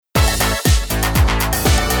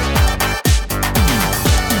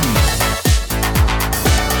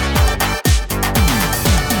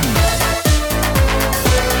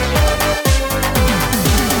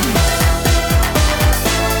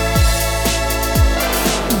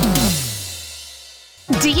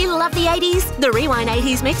the 80s? The Rewind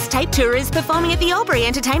 80s Mixtape Tour is performing at the Albury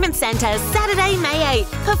Entertainment Centre Saturday, May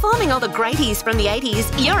 8th. Performing all the greaties from the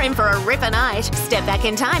 80s, you're in for a ripper night. Step back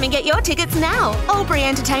in time and get your tickets now.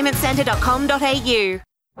 alburyentertainmentcentre.com.au.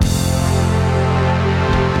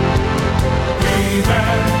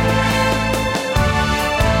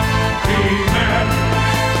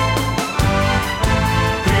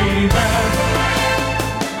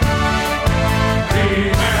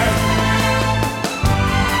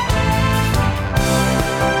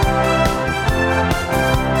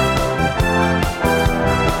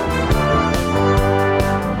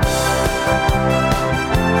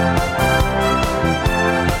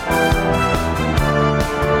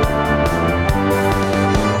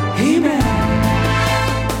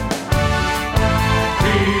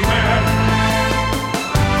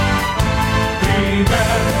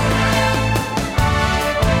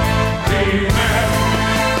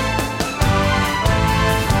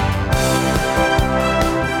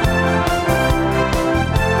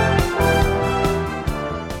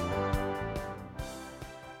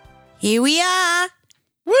 Here we are.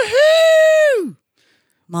 Woohoo!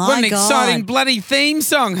 My What an God. exciting bloody theme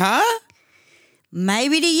song, huh?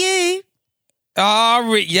 Maybe to you.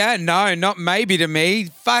 Oh, yeah, no, not maybe to me.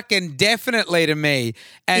 Fucking definitely to me.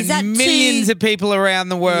 And Is that millions of people around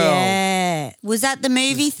the world. Yeah. Was that the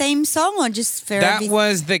movie theme song or just for That everything?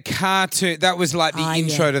 was the cartoon. That was like the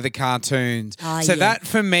intro yeah. to the cartoons. yeah. So that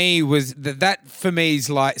for me was that for me is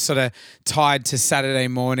like sort of tied to Saturday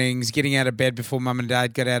mornings, getting out of bed before mum and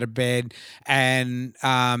dad got out of bed, and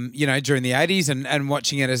during the 80s and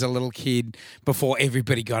watching it as a little kid before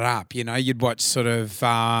everybody got up. You know, you'd watch sort of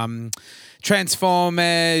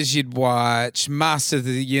Transformers, you'd watch Masters of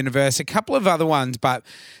the Universe, a couple of other ones, but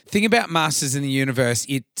thing about Masters in the Universe,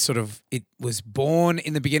 it was born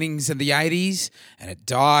in the beginnings of the 80s and it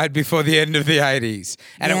died before the end of the 80s.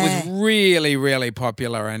 And it was really, really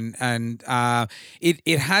popular and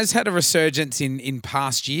it has had a resurgence in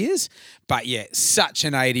past years, but yeah, such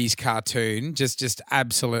an 80s cartoon, just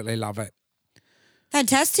absolutely love it.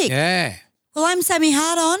 Fantastic. Yeah. Well, I'm Sammy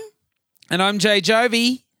Hardon. And I'm Jay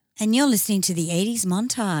Jovi. And you're listening to the 80s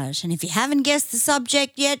montage. And if you haven't guessed the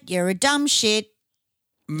subject yet, you're a dumb shit.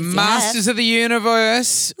 Masters of the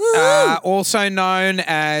Universe, also known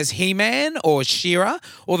as He-Man or She-Ra,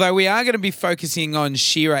 although we are going to be focusing on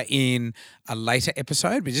She-Ra in a later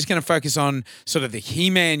episode. We're just going to focus on sort of the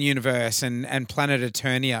He-Man universe and Planet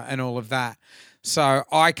Eternia and all of that. So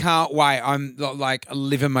I can't wait. I'm like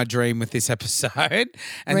living my dream with this episode. And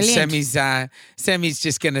Brilliant. Sammy's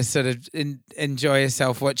just going to sort of enjoy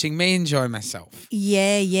herself watching me enjoy myself.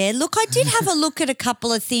 Yeah. Look, I did have a look at a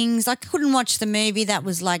couple of things. I couldn't watch the movie. That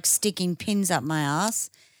was like sticking pins up my ass.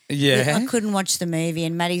 Yeah. I couldn't watch the movie.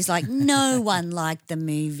 And Maddie's like, no one liked the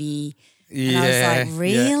movie. And I Yeah, was like,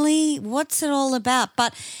 really? What's it all about?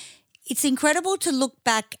 But it's incredible to look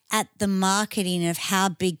back at the marketing of how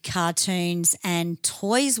big cartoons and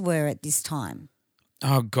toys were at this time.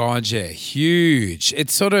 Oh, God, yeah, huge.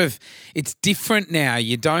 It's different now.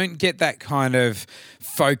 You don't get that kind of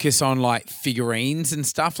focus on like figurines and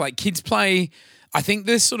stuff. Like kids play, I think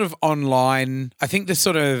this sort of online, I think the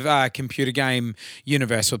sort of computer game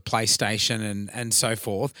universe with PlayStation and so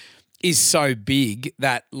forth is so big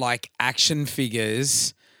that like action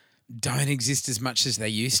figures don't exist as much as they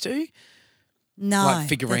used to. No, like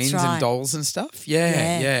figurines that's right. and dolls and stuff.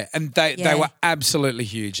 Yeah. And they were absolutely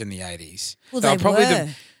huge in the 80s. Well, they probably were.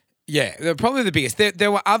 they're probably the biggest. There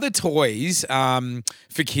were other toys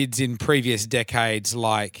for kids in previous decades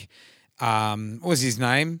like, what was his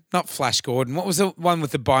name? Not Flash Gordon. What was the one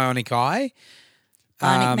with the bionic eye?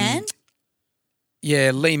 Bionic Man?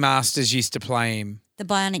 Yeah, Lee Masters used to play him. The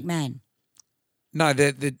Bionic Man. No,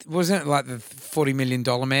 the wasn't it like the $40 million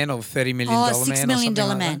man or the $30 million man? $6 million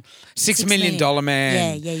man. $6 million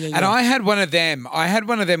man. Yeah. And I had one of them. I had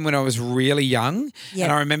one of them when I was really young. Yep.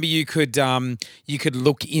 And I remember you could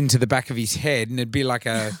look into the back of his head and it'd be like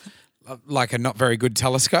a not very good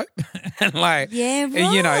telescope. And like Yeah,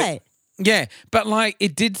 right. you know, yeah, but like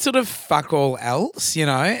it did sort of fuck all else, you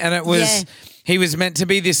know, and it was he was meant to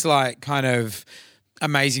be this like kind of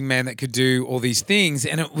amazing man that could do all these things,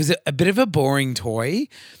 and it was a bit of a boring toy.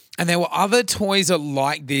 And there were other toys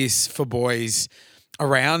like this for boys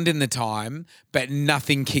around in the time, but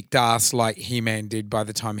nothing kicked ass like He-Man did by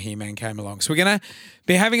the time He-Man came along. So we're going to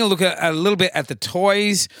be having a look at a little bit at the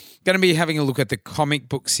toys, going to be having a look at the comic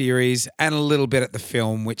book series and a little bit at the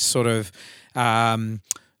film, which sort of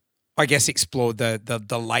I guess explored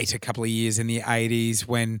the later couple of years in the 80s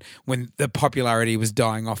when the popularity was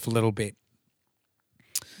dying off a little bit.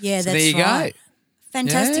 Yeah, So that's there you right. go.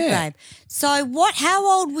 Fantastic, Yeah. babe. So how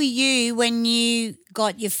old were you when you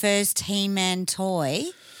got your first He-Man toy?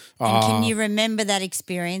 And can you remember that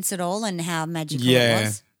experience at all and how magical it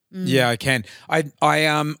was? Yeah, I can.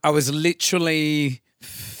 I was literally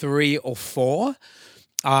 3 or 4.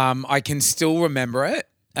 I can still remember it.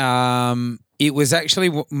 It was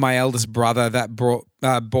actually my eldest brother that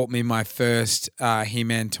bought me my first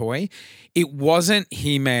He-Man toy. It wasn't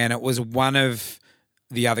He-Man. It was one of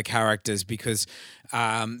the other characters because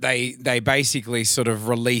they basically sort of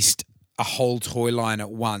released a whole toy line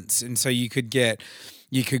at once, and so you could get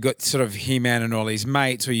sort of He-Man and all his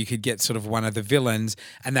mates, or you could get sort of one of the villains,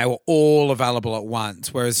 and they were all available at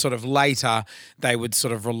once. Whereas sort of later, they would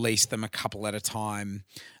sort of release them a couple at a time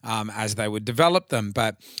as they would develop them.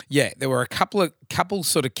 But yeah, there were a couple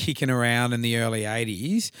sort of kicking around in the early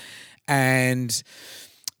 80s, and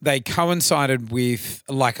they coincided with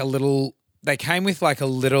they came with like a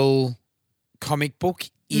little comic book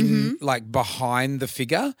in like behind the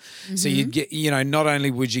figure. So you'd get, not only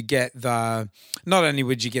would you get the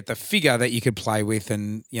figure that you could play with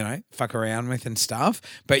and, fuck around with and stuff,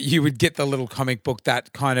 but you would get the little comic book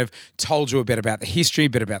that kind of told you a bit about the history, a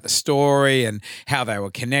bit about the story and how they were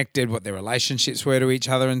connected, what their relationships were to each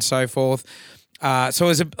other and so forth. So it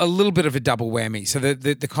was a little bit of a double whammy. So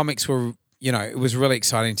the comics were, it was really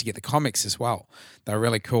exciting to get the comics as well. They were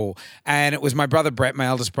really cool. And it was my brother Brett, my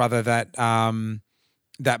eldest brother,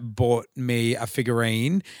 that bought me a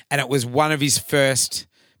figurine, and it was one of his first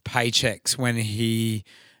paychecks when he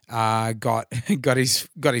got his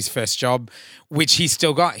first job, which he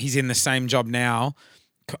still got. He's in the same job now,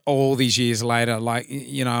 all these years later. Like,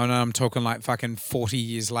 and I'm talking like fucking 40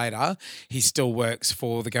 years later, he still works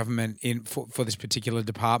for the government for this particular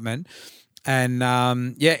department. And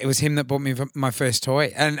it was him that bought me my first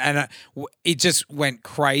toy, and it just went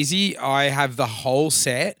crazy. I have the whole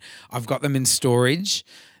set. I've got them in storage,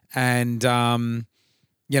 and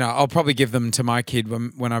I'll probably give them to my kid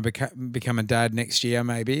when I become a dad next year,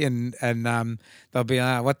 maybe, and they'll be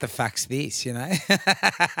like, "What the fuck's this?"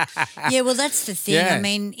 Yeah, well, that's the thing. Yeah. I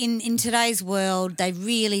mean, in today's world, they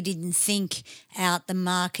really didn't think out the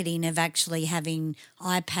marketing of actually having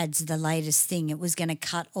iPads the latest thing. It was going to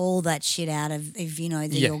cut all that shit out of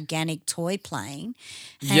the organic toy playing,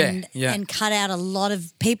 and cut out a lot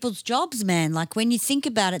of people's jobs, man. Like when you think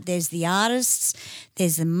about it, there's the artists,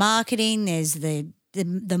 there's the marketing, there's the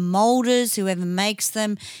molders, whoever makes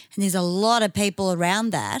them, and there's a lot of people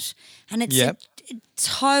around that, and it's a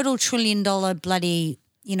total $1 trillion bloody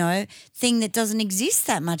thing that doesn't exist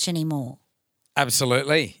that much anymore.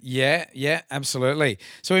 Absolutely. Yeah, absolutely.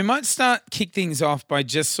 So we might kick things off by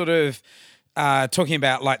just sort of talking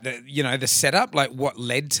about like the setup, like what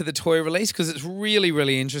led to the toy release, because it's really,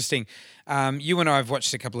 really interesting. You and I have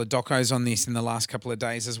watched a couple of docos on this in the last couple of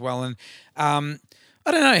days as well, and I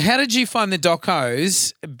don't know, how did you find the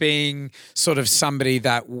docos, being sort of somebody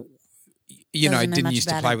that didn't used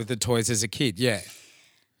to play with the toys as a kid? Yeah.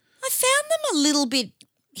 I found them a little bit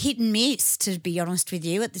hit and miss, to be honest with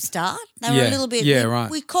you, at the start. They were a little bit right.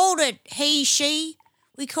 We called it he, she,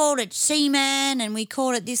 we called it Seaman, and we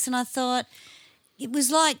called it this, and I thought it was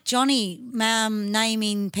like Johnny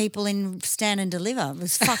naming people in Stand and Deliver. It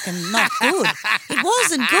was fucking not good. It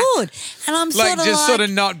wasn't good. And I'm sort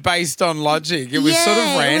of not based on logic. It was sort of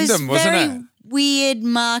random, wasn't it? Weird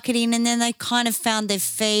marketing, and then they kind of found their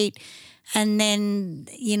feet, and then,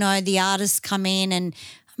 the artists come in, and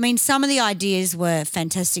I mean, some of the ideas were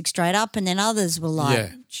fantastic straight up, and then others were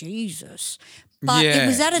like, Jesus. But it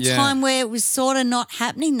was at a time where it was sort of not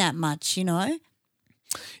happening that much,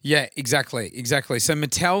 Yeah, exactly. So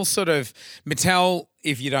Mattel,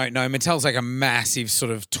 if you don't know, Mattel's like a massive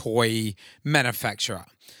sort of toy manufacturer.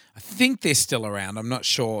 I think they're still around. I'm not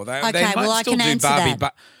sure. They might I still can do answer Barbie, that.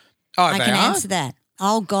 but I can answer that.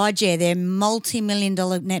 Oh, God, yeah. They're a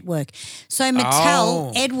multi-million-dollar network. So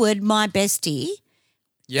Mattel, Edward, my bestie,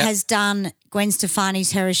 has done Gwen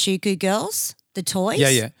Stefani's Harajuku Girls, the toys.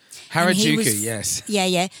 Yeah. Harajuku, yes.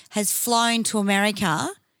 Yeah. Has flown to America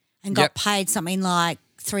and got paid something like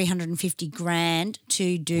 $350,000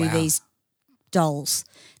 to do these dolls,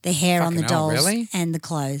 the hair on the dolls and the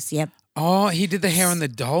clothes. Yep. Oh, he did the hair on the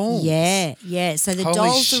dolls. Yeah. So the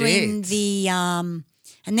dolls are in the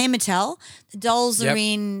and they're Mattel. The dolls are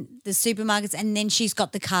in the supermarkets, and then she's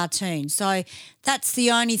got the cartoon. So that's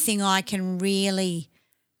the only thing I can really,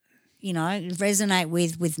 resonate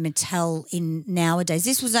with Mattel in nowadays.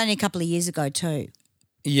 This was only a couple of years ago too.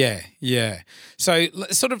 Yeah. So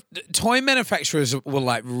sort of toy manufacturers were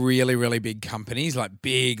like really, really big companies, like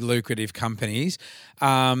big lucrative companies,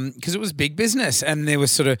 because it was big business, and there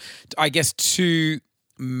was sort of, I guess, two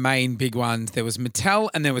main big ones. There was Mattel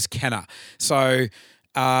and there was Kenner. So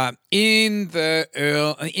in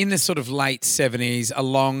the sort of late 70s,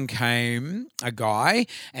 along came a guy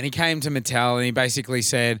and he came to Mattel and he basically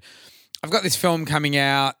said, I've got this film coming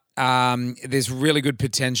out. There's really good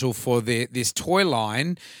potential for this toy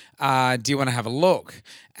line. Do you want to have a look?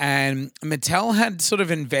 And Mattel had sort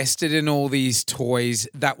of invested in all these toys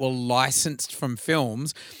that were licensed from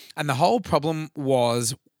films. And the whole problem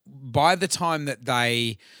was by the time that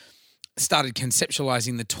they started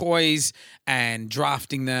conceptualizing the toys and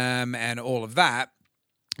drafting them and all of that,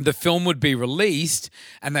 the film would be released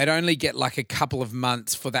and they'd only get like a couple of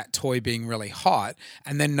months for that toy being really hot,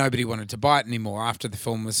 and then nobody wanted to buy it anymore after the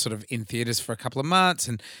film was sort of in theaters for a couple of months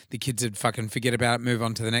and the kids would fucking forget about it, move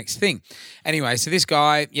on to the next thing. Anyway, so this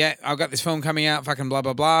guy, I've got this film coming out, fucking blah,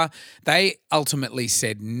 blah, blah. They ultimately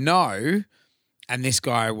said no, and this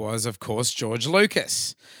guy was, of course, George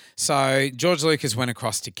Lucas. So George Lucas went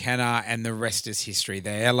across to Kenner, and the rest is history.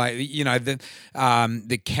 There, like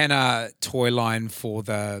the Kenner toy line for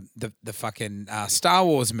the fucking Star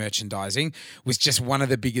Wars merchandising was just one of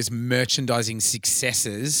the biggest merchandising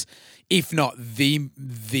successes, if not the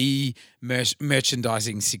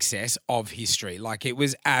merchandising success of history. Like it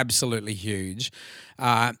was absolutely huge,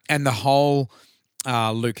 and the whole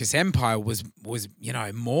Lucas Empire was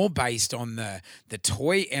more based on the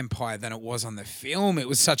toy empire than it was on the film. It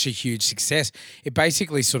was such a huge success. It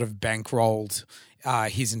basically sort of bankrolled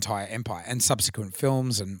his entire empire and subsequent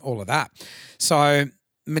films and all of that. So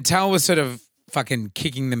Mattel was sort of fucking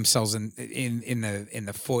kicking themselves in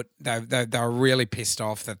the foot. They were really pissed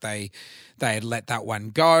off that they had let that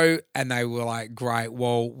one go, and they were like, great,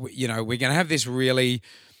 well, we're going to have this really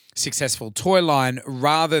successful toy line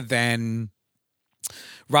rather than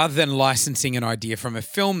licensing an idea from a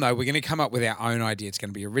film, though, we're going to come up with our own idea. It's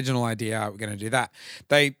going to be original idea. We're going to do that.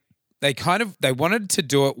 They wanted to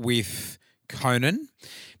do it with Conan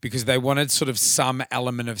because they wanted sort of some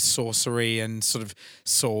element of sorcery and sort of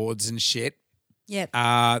swords and shit. Yep.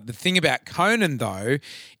 The thing about Conan, though,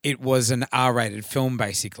 it was an R-rated film,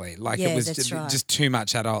 basically. Like it was just too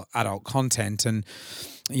much adult content and,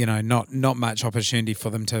 not much opportunity for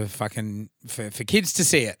them to fucking for kids to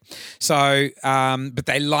see it. So, but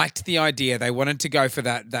they liked the idea. They wanted to go for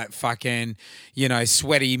that fucking,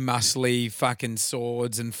 sweaty, muscly fucking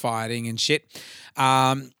swords and fighting and shit.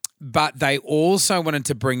 But they also wanted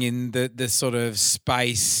to bring in the sort of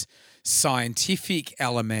space scientific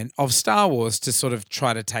element of Star Wars to sort of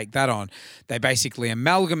try to take that on. They basically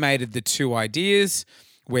amalgamated the two ideas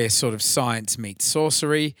where sort of science meets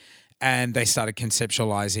sorcery, and they started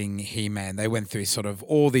conceptualizing He-Man. They went through sort of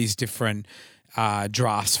all these different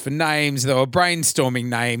drafts for names. They were brainstorming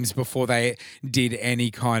names before they did any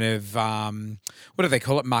kind of, what do they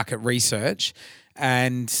call it, market research.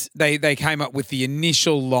 And they came up with the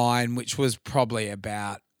initial line, which was probably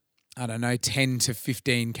about, 10 to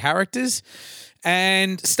 15 characters,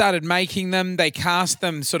 and started making them. They cast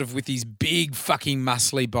them sort of with these big fucking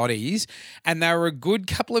muscly bodies, and they were a good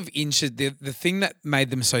couple of inches. The thing that made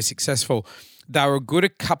them so successful, they were a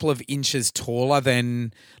couple of inches taller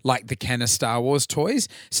than like the Kenner Star Wars toys.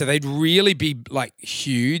 So they'd really be like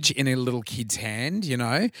huge in a little kid's hand,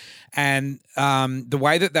 and the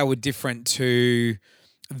way that they were different to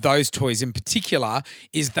those toys in particular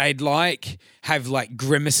is they'd have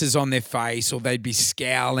grimaces on their face, or they'd be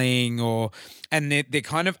scowling, and their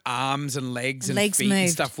kind of arms and legs and feet moved. And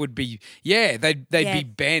stuff would be they'd be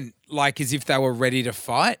bent like as if they were ready to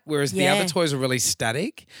fight, whereas the other toys were really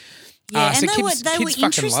static. Yeah, so and they were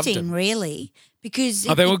interesting, really, because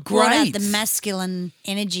they were brought out the masculine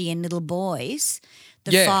energy in little boys.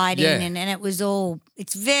 The fighting and it was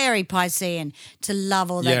it's very Piscean to love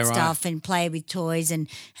all that stuff and play with toys and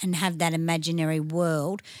have that imaginary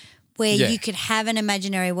world where you could have an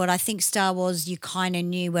imaginary world. I think Star Wars, you kind of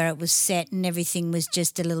knew where it was set and everything was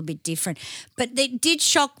just a little bit different. But it did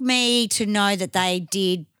shock me to know that they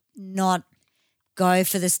did not go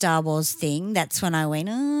for the Star Wars thing. That's when I went,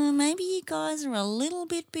 maybe you guys are a little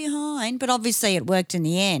bit behind. But obviously it worked in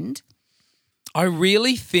the end. I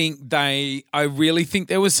really think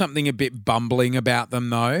there was something a bit bumbling about them,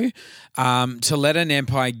 though, to let an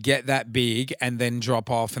empire get that big and then drop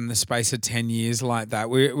off in the space of 10 years like that.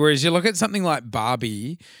 Whereas you look at something like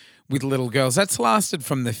Barbie with little girls, that's lasted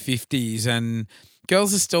from the 50s, and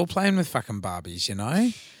girls are still playing with fucking Barbies,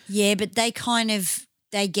 Yeah, but they kind of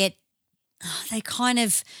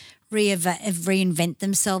reinvent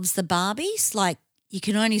themselves, the Barbies. Like, you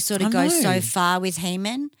can only sort of go so far with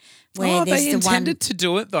He-Man. Where they intended to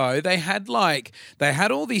do it though. They had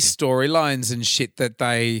all these storylines and shit that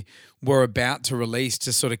they were about to release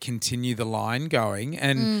to sort of continue the line going,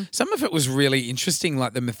 and some of it was really interesting,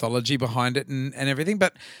 like the mythology behind it and everything.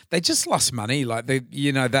 But they just lost money. Like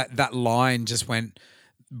that line just went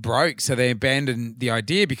broke, so they abandoned the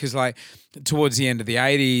idea because like towards the end of the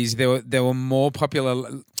 80s, there were more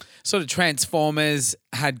popular. Sort of Transformers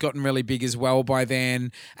had gotten really big as well by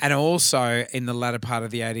then. And also in the latter part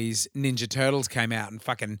of the 80s, Ninja Turtles came out and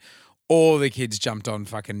fucking all the kids jumped on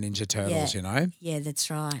fucking Ninja Turtles, you know? Yeah,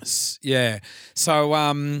 that's right. Yeah.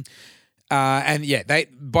 So, they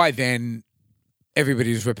by then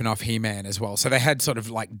everybody was ripping off He-Man as well. So they had sort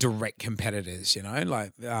of like direct competitors, you know,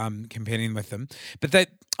 like competing with them. But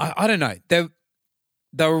I don't know.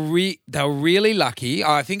 They were really lucky.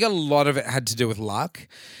 I think a lot of it had to do with luck.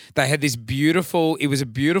 They had it was a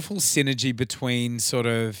beautiful synergy between sort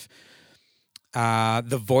of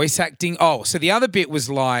the voice acting. Oh, so the other bit was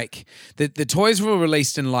like the toys were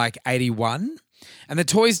released in like 81 and the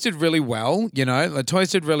toys did really well, you know. The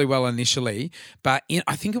toys did really well initially, but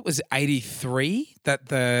I think it was 83 that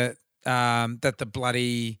the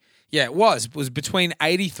bloody... Yeah, it was between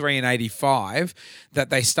 83 and 85 that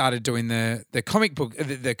they started doing the comic book,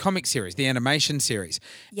 the comic series, the animation series.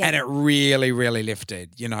 Yeah. And it really, really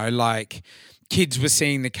lifted, you know, like kids were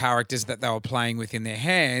seeing the characters that they were playing with in their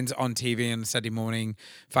hands on TV on Saturday morning,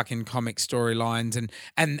 fucking comic storylines.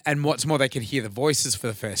 And what's more, they could hear the voices for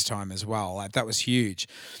the first time as well. Like that was huge.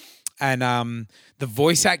 And the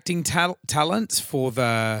voice acting talents for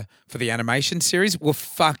the animation series were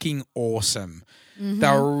fucking awesome. Mm-hmm.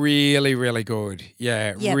 They were really, really good.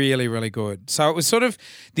 Yeah, really, really good. So it was sort of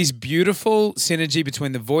this beautiful synergy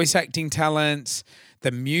between the voice acting talents,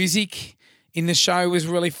 the music in the show was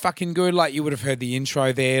really fucking good. Like you would have heard the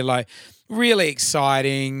intro there, like really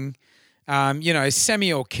exciting,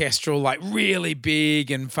 semi-orchestral, like really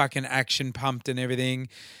big and fucking action pumped and everything.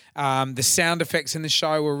 The sound effects in the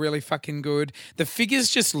show were really fucking good. The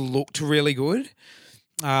figures just looked really good.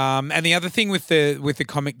 And the other thing with the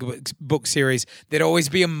comic book series, there'd always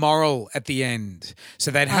be a moral at the end.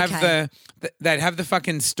 So they'd have the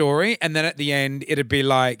fucking story, and then at the end it'd be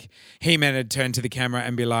like He-Man would turn to the camera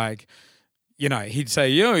and be like, you know, he'd say,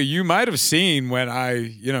 you might have seen when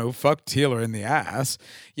I, fucked Teela in the ass,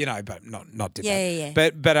 but not did that.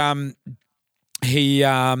 Yeah. But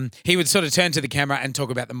he would sort of turn to the camera and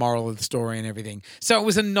talk about the moral of the story and everything. So it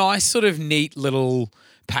was a nice sort of neat little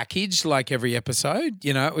package, like every episode.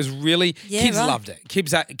 You know, it was really kids loved it.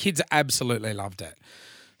 Kids absolutely loved it.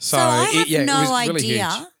 So I have it no was really idea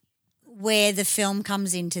huge. where the film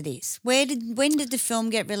comes into this. When did the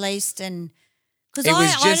film get released? And because It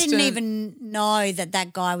was I just didn't even know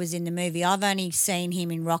that guy was in the movie. I've only seen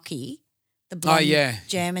him in Rocky, the blonde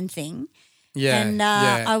German thing. Yeah, and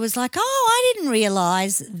I was like, I didn't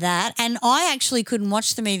realise that. And I actually couldn't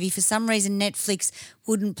watch the movie. For some reason, Netflix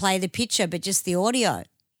wouldn't play the picture but just the audio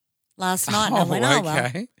last night. And I went,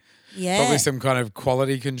 well. Yeah. Probably some kind of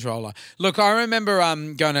quality controller. Look, I remember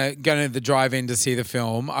going to the drive-in to see the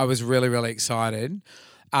film. I was really, really excited.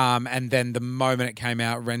 And then the moment it came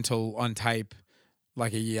out, rental on tape,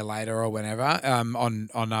 like a year later or whenever, on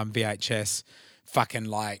VHS, fucking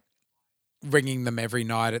like ringing them every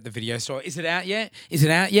night at the video store. Is it out yet? Is it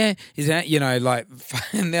out yet? Is it out? You know, like,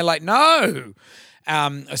 and they're like, no.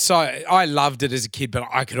 So I loved it as a kid, but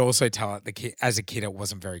I could also tell as a kid it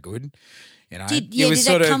wasn't very good. You know, did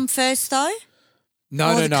that come first though?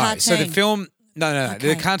 No. Cartoon? So the film, no.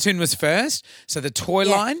 Okay. The cartoon was first. So the toy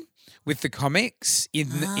line with the comics in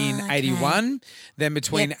 81. Then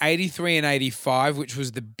between 83 and 85, which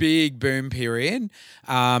was the big boom period,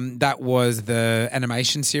 that was the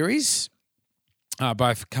animation series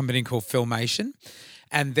by a company called Filmation.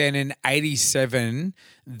 And then in 87,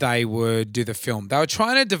 they would do the film. They were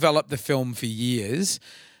trying to develop the film for years,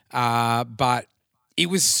 but it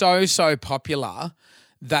was so popular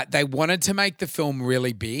that they wanted to make the film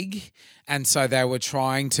really big. And so they were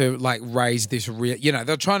trying to like raise this real, they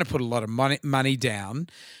were trying to put a lot of money down,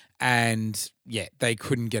 and they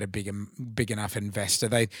couldn't get a big enough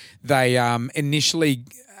investor. They initially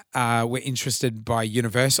were interested by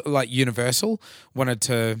Universal, like Universal wanted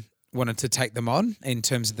to take them on in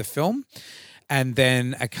terms of the film. And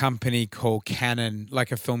then a company called Canon,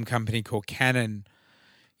 like a film company called Canon,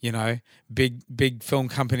 big film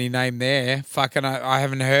company name there. Fucking, I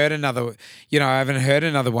haven't heard another, I haven't heard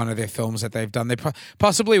another one of their films that they've done. They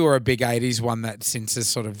possibly were a big 80s one that since has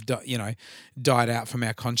sort of, died out from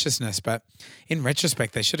our consciousness. But in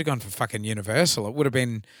retrospect, they should have gone for fucking Universal. It would have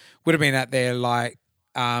been out there like,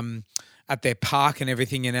 at their park and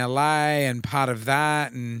everything in LA and part of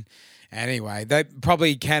that. And anyway, they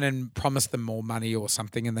probably Cannon promised them more money or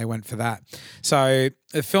something, and they went for that. So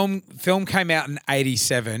the film came out in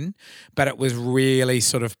 1987, but it was really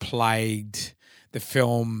sort of plagued the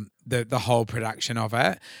film. The whole production of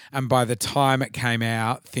it, and by the time it came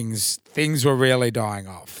out, things were really dying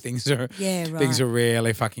off. Things are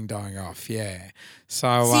really fucking dying off. Yeah.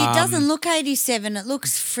 So see, it doesn't look 87. It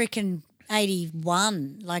looks freaking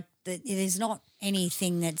 81. Like there's not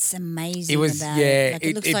anything that's amazing about it. Like,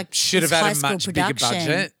 it looks like should have had a much bigger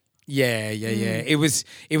budget. Yeah. It was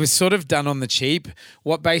sort of done on the cheap.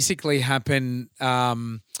 What basically happened?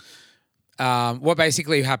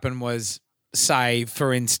 Was, say,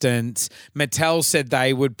 for instance, Mattel said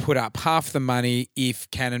they would put up half the money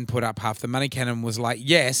if Cannon put up half the money. Cannon was like,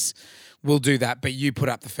 yes, we'll do that, but you put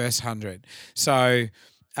up the first 100. So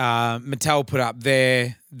Mattel put up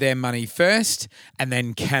their money first, and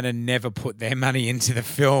then Cannon never put their money into the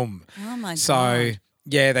film. Oh, my God. So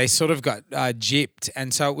yeah, they sort of got gypped,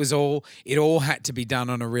 and so it all had to be done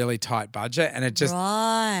on a really tight budget, and it just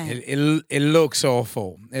it looks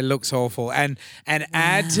awful. It looks awful, and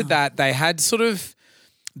add to that,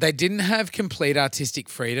 they didn't have complete artistic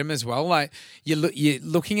freedom as well. Like you're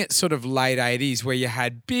looking at sort of late 80s where you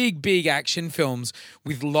had big action films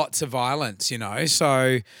with lots of violence, you know,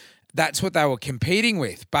 so. That's what they were competing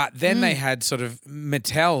with, but then they had sort of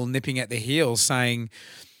Mattel nipping at the heels saying,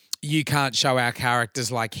 you can't show our characters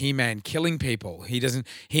like He-Man killing people.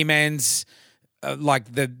 He-Man's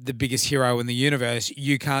like the biggest hero in the universe.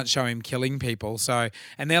 You can't show him killing people. So,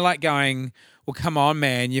 and they're like going, well, come on,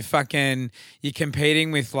 man. You're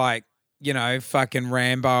competing with like, you know, fucking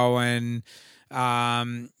Rambo and,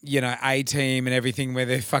 you know, A-Team and everything where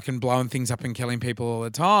they're fucking blowing things up and killing people all the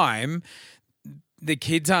time. The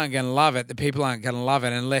kids aren't going to love it. The people aren't going to love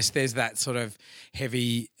it unless there's that sort of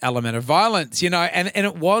heavy element of violence, you know. And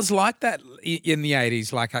it was like that in the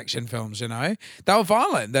 80s, like action films, you know. They were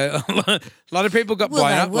violent. A lot of people got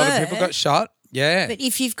blown up. A lot of people got shot. Yeah. But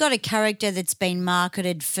if you've got a character that's been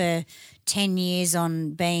marketed for 10 years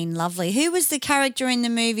on being lovely, who was the character in the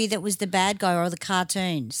movie that was the bad guy or the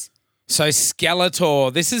cartoons? So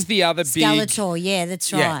Skeletor, this is the other big... Skeletor, yeah,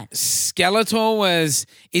 that's right. Yeah, Skeletor was...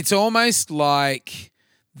 It's almost like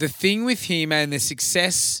the thing with He-Man, the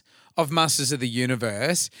success of Masters of the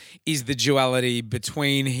Universe is the duality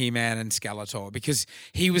between He-Man and Skeletor, because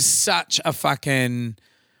he was such a fucking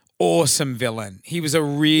awesome villain. He was a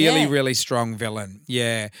really strong villain.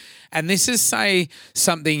 Yeah. And this is, say,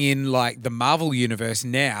 something in like the Marvel universe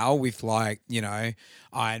now with like, you know...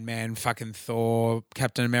 Iron Man, fucking Thor,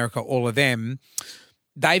 Captain America, all of them,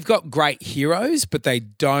 they've got great heroes, but they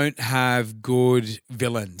don't have good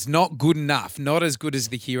villains. Not good enough, not as good as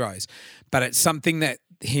the heroes. But it's something that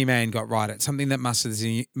He-Man got right. It's something that Master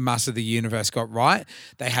of the Universe got right.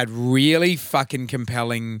 They had really fucking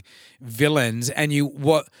compelling villains, and you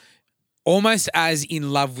were almost as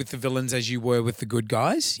in love with the villains as you were with the good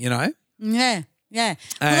guys, you know? Yeah. Well,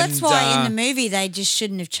 that's why in the movie they just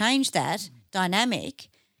shouldn't have changed that dynamic.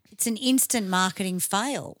 It's an instant marketing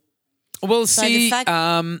fail. Well, so see,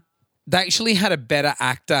 they actually had a better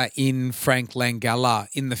actor in Frank Langella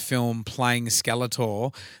in the film playing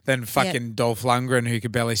Skeletor than fucking Dolph Lundgren, who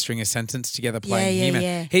could barely string a sentence together playing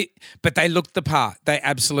He-Man. But they looked the part. They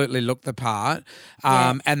absolutely looked the part.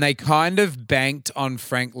 And they kind of banked on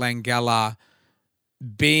Frank Langella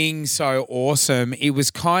being so awesome. It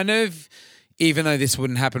was kind of, even though this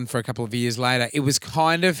wouldn't happen for a couple of years later, it was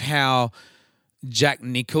kind of how Jack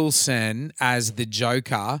Nicholson as the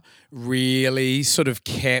Joker really sort of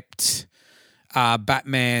kept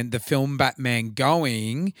Batman, the film Batman,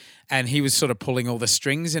 going, and he was sort of pulling all the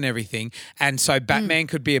strings and everything. And so Batman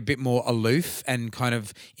could be a bit more aloof and kind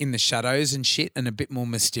of in the shadows and shit and a bit more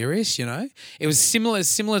mysterious, you know? It was similar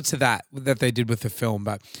to that they did with the film.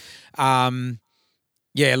 But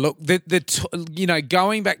yeah, look, you know,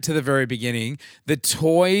 going back to the very beginning, the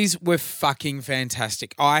toys were fucking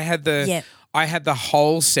fantastic. I had the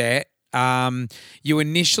whole set. You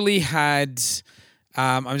initially had,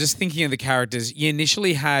 I'm just thinking of the characters. You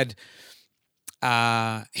initially had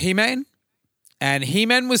He-Man, and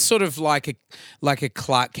He-Man was sort of like a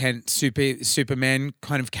Clark Kent Superman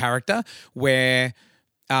kind of character, where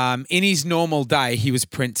in his normal day he was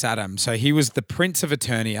Prince Adam. So he was the Prince of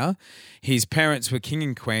Eternia. His parents were king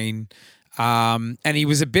and queen, and he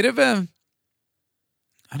was a bit of a,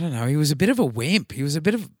 I don't know, he was a bit of a wimp. He was a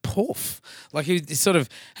bit of a poof. Like he sort of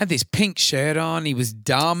had this pink shirt on. He was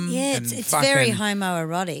dumb. Yeah, it's very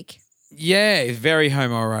homoerotic. Yeah, very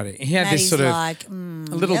homoerotic. He had Maddie's this sort of like,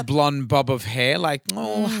 a little blonde bob of hair, like,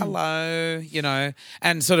 oh, hello, you know,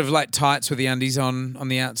 and sort of like tights with the undies on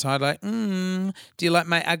the outside, like, do you like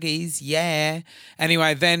my Uggies? Yeah.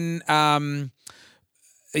 Anyway, then,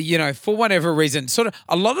 you know, for whatever reason, sort of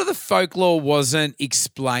a lot of the folklore wasn't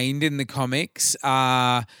explained in the comics.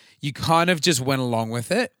 You kind of just went along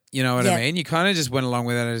with it. You know what I mean? You kind of just went along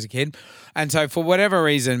with it as a kid. And so for whatever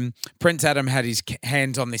reason, Prince Adam had his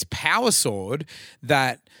hands on this power sword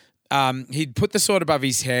that he'd put the sword above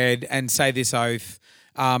his head and say this oath,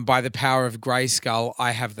 by the power of Grayskull,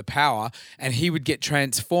 I have the power. And he would get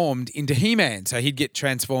transformed into He-Man. So he'd get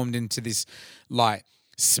transformed into this like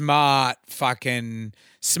smart, funny,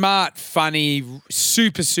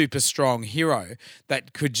 super, super strong hero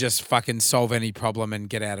that could just fucking solve any problem and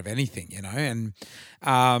get out of anything, you know? And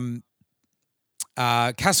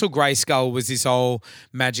Castle Grayskull was this old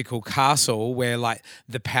magical castle where like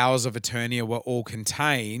the powers of Eternia were all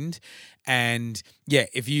contained. And yeah,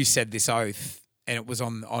 if you said this oath and it was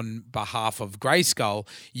on behalf of Grayskull,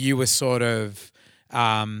 you were sort of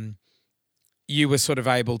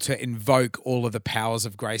able to invoke all of the powers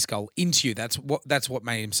of Grayskull into you. That's what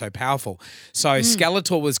made him so powerful. So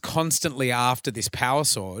Skeletor was constantly after this power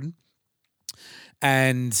sword,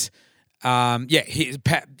 and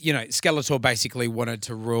Skeletor basically wanted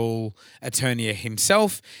to rule Eternia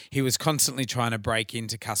himself. He was constantly trying to break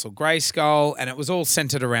into Castle Grayskull, and it was all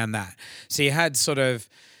centered around that. So you had sort of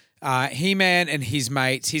He-Man and his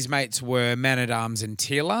mates. His mates were Man-at-Arms and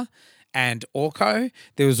Teela and Orko.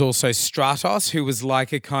 There was also Stratos, who was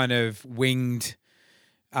like a kind of winged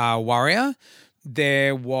warrior.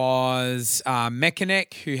 There was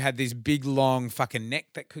Mechanic, who had this big, long fucking neck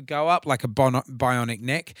that could go up, like a bionic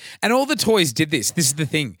neck. And all the toys did this. This is the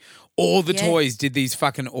thing. All the toys did these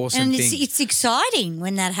fucking awesome things. And it's exciting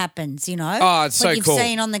when that happens, you know? Oh, it's so cool. What you've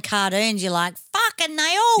seen on the cartoons, you're like, fucking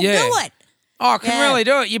they all do it. Oh, I can really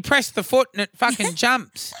do it. You press the foot and it fucking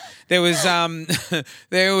jumps. There was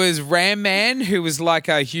Ram Man, who was like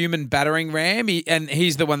a human battering ram, and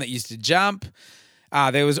he's the one that used to jump.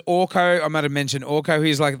 There was Orko. I might have mentioned Orko.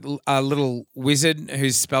 He's like a little wizard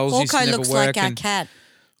whose spells used to never work. Orko looks like our cat.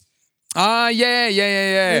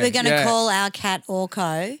 Yeah. We were going to call our cat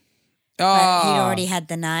Orko. But he'd already had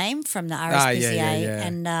the name from the RSPCA.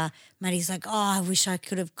 And Maddie's like, I wish I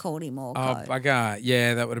could have called him Orko. Oh, bugger.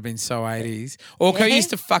 Yeah, that would have been so 80s. Orko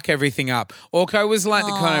used to fuck everything up. Orko was like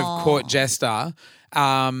the kind of court jester.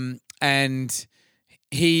 And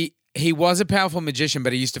he was a powerful magician,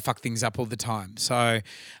 but he used to fuck things up all the time. So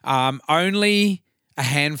only a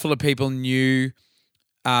handful of people knew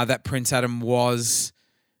that Prince Adam was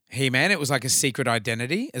He-Man. It was like a secret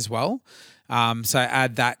identity as well. So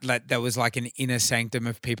add that there was like an inner sanctum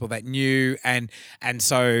of people that knew, and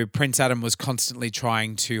so Prince Adam was constantly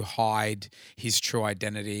trying to hide his true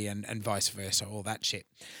identity and vice versa, all that shit.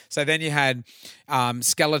 So then you had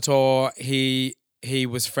Skeletor. He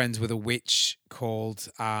was friends with a witch called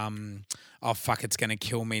oh fuck, it's going to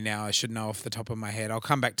kill me now. I should know off the top of my head. I'll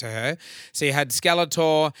come back to her. So you had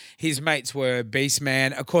Skeletor. His mates were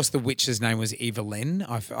Beastman. Of course, the witch's name was Evelyn.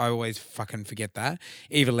 I always fucking forget that.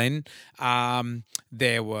 Evelyn.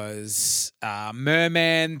 There was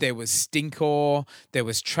Merman. There was Stinkor. There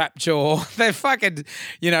was Trapjaw. They're fucking,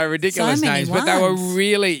 ridiculous names. But they were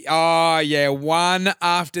really, one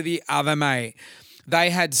after the other, mate. They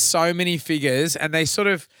had so many figures, and they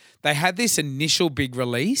had this initial big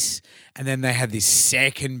release, and then they had this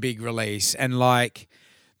second big release, and like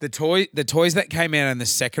the toys that came out in the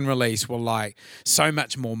second release were like so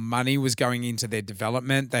much more money was going into their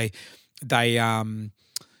development. They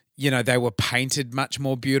were painted much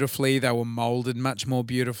more beautifully. They were molded much more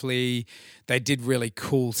beautifully. They did really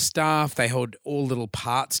cool stuff. They had all little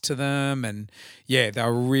parts to them, and yeah, they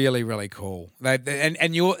were really, really cool. Add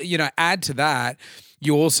to that,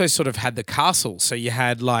 you also sort of had the castle. So you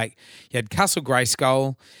had Castle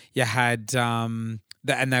Grayskull. You had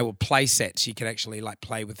and they were play sets. You could actually like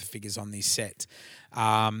play with the figures on these sets.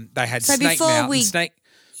 They had Snake Mountain. Snake.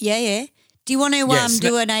 Yeah. Do you want to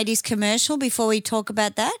do an 80s commercial before we talk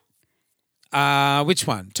about that? Which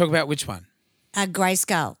one? Talk about which one?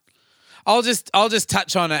 Grayskull. I'll just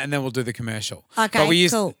touch on it and then we'll do the commercial. Okay, but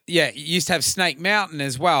you used to have Snake Mountain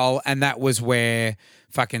as well, and that was where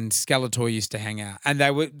fucking Skeletor used to hang out, and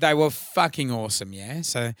they were fucking awesome. Yeah,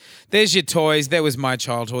 so there's your toys. There was my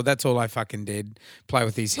childhood. That's all I fucking did. Play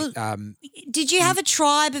with these. Did you have a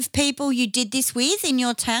tribe of people you did this with in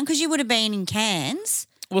your town? Because you would have been in Cairns.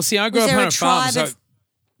 Well, see, I grew up on a farm. So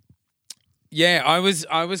yeah, I was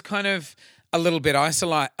kind of a little bit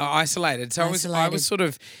isolated. So I was sort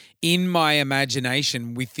of in my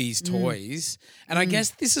imagination with these toys. And I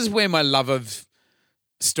guess this is where my love of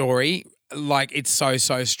story, like it's so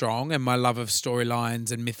strong, and my love of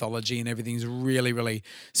storylines and mythology and everything's really, really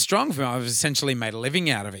strong for me. I've essentially made a living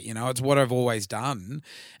out of it. You know, it's what I've always done.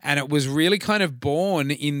 And it was really kind of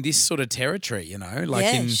born in this sort of territory, you know, like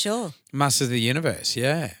in Masters of the Universe.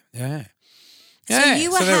 Yeah. So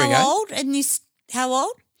you were how old? And this, how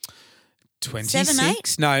old? 26? 7,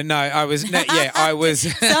 8? No, I was. No, yeah, I was.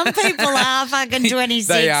 Some people are fucking 26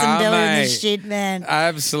 and doing this shit, man.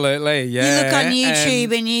 Absolutely, yeah. You look on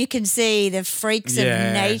YouTube and you can see the freaks of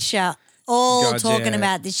nature all talking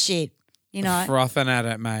about this shit. You know, frothing at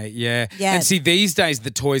it, mate. Yeah. Yeah. And see, these days the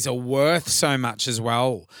toys are worth so much as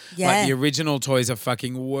well. Yeah. Like the original toys are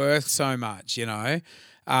fucking worth so much, you know.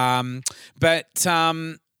 What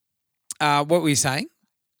were you saying?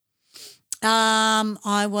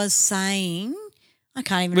 I was saying, I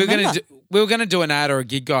can't even remember. We were going to do an ad or a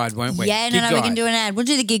gig guide, weren't we? Yeah, no, we can do an ad. We'll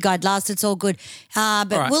do the gig guide last. It's all good. But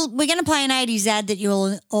right. we're going to play an 80s ad that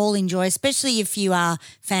you'll all enjoy, especially if you are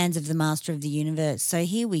fans of the Master of the Universe. So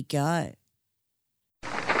here we go.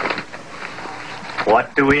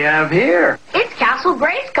 What do we have here? It's Castle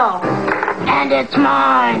Grayskull. And it's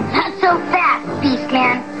mine. Not so fast,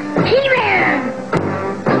 Beastman. He-Man!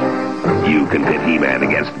 You can pit He-Man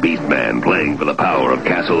against Beastman, playing for the power of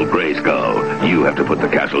Castle Grayskull. You have to put the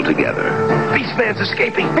castle together. Beastman's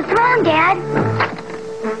escaping. What's wrong, Dad?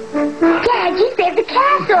 Dad, you saved the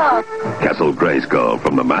castle. Castle Grayskull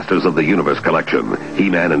from the Masters of the Universe collection.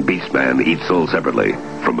 He-Man and Beastman, each sold separately,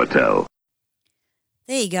 from Mattel.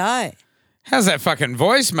 There you go. How's that fucking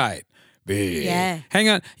voice, mate? Yeah. Hang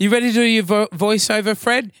on. You ready to do your voiceover,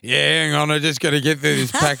 Fred? Yeah, hang on. I just got to get through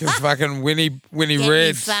this pack of fucking Winnie Get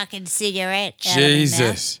Reds. your fucking cigarette out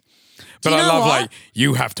Jesus. But you I know love, what? like,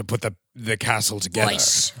 you have to put the castle together.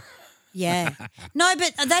 Voice. Yeah. No,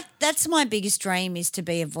 but that's my biggest dream is to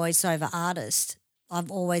be a voiceover artist.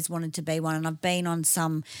 I've always wanted to be one, and I've been on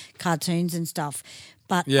some cartoons and stuff.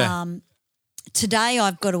 But today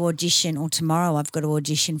I've got to audition, or tomorrow I've got to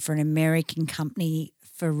audition for an American company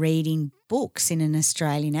for reading books in an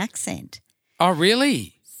Australian accent. Oh,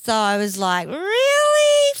 really? So I was like,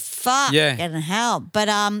 really? Fuck. Yeah. Getting help. But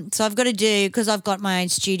so I've got to do, because I've got my own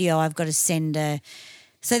studio, I've got to send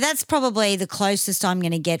so that's probably the closest I'm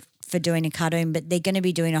going to get for doing a cartoon, but they're going to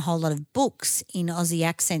be doing a whole lot of books in Aussie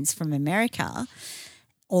accents from America,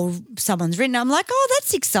 or someone's written. I'm like, oh,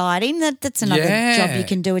 that's exciting. That's another job you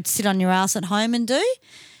can do. It's sit on your ass at home and do.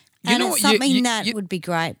 And it's something that would be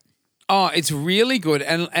great. Oh, it's really good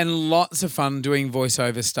and lots of fun doing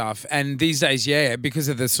voiceover stuff. And these days, because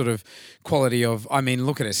of the sort of quality of, I mean,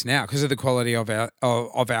 look at us now, because of the quality of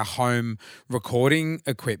our home recording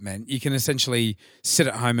equipment, you can essentially sit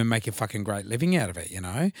at home and make a fucking great living out of it, you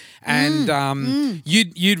know? And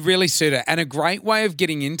you'd really suit it. And a great way of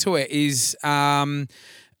getting into it is read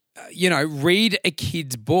a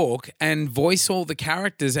kid's book and voice all the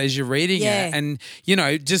characters as you're reading it, and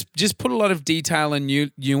just put a lot of detail and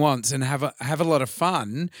nuance and have a lot of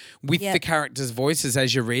fun with the characters' voices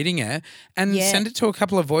as you're reading it, and send it to a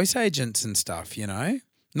couple of voice agents and stuff. You know,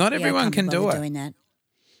 not everyone can do it. Doing that.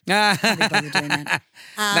 I'd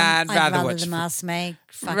rather them ask me.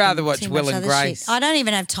 Rather watch Will and Grace. Shit. I don't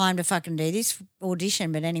even have time to fucking do this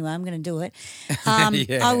audition, but anyway, I'm going to do it.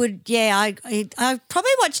 I would, I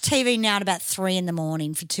probably watch TV now at about 3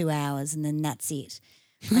 a.m. for 2 hours, and then that's it.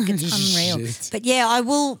 Like, it's unreal. But yeah, I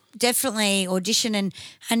will definitely audition and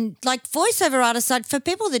like voiceover artists. Like, for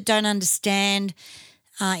people that don't understand.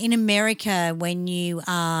 In America, when you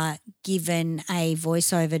are given a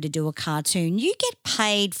voiceover to do a cartoon, you get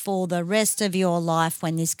paid for the rest of your life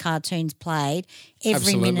when this cartoon's played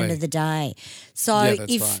every minute of the day. So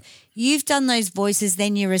if you've done those voices,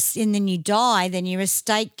 then and then you die, then your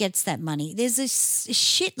estate gets that money. There's a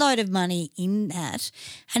shitload of money in that.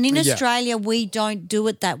 And in Australia, we don't do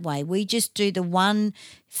it that way. We just do the one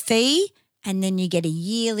fee and then you get a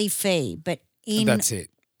yearly fee. But that's it.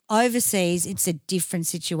 Overseas, it's a different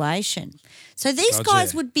situation. So these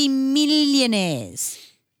guys would be millionaires.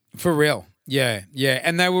 For real. Yeah.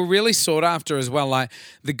 And they were really sought after as well. Like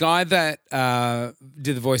the guy that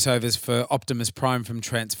did the voiceovers for Optimus Prime from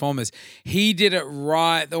Transformers, he did it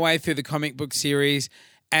right the way through the comic book series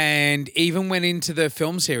and even went into the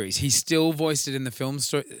film series. He still voiced it in the film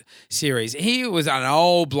series. He was an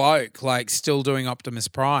old bloke, like still doing Optimus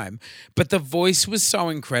Prime, but the voice was so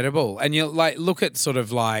incredible. And you like look at sort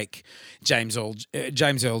of like James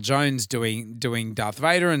Earl Jones doing Darth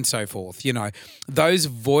Vader and so forth. You know, those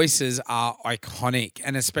voices are iconic,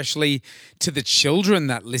 and especially to the children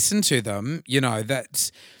that listen to them. You know,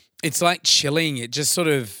 it's like chilling. It just sort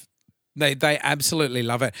of They absolutely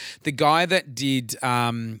love it. The guy that did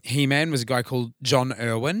He-Man was a guy called John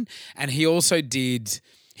Irwin, and he also did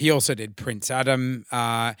Prince Adam.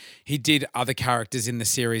 He did other characters in the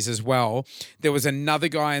series as well. There was another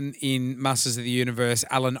guy in Masters of the Universe,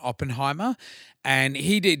 Alan Oppenheimer, and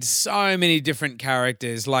he did so many different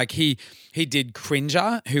characters. Like he did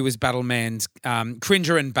Cringer, who was Battleman's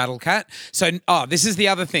Cringer and Battlecat. So this is the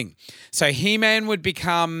other thing. So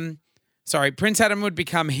Prince Adam would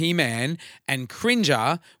become He-Man and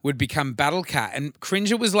Cringer would become Battlecat. And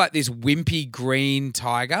Cringer was like this wimpy green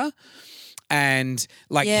tiger. And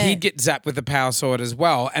he'd get zapped with the power sword as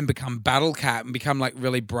well and become Battlecat and become like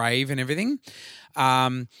really brave and everything.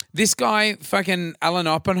 This guy, fucking Alan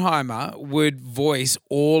Oppenheimer, would voice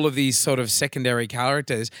all of these sort of secondary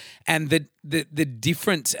characters, and the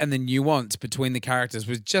difference and the nuance between the characters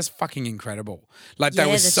was just fucking incredible. Like they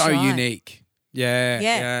were so unique.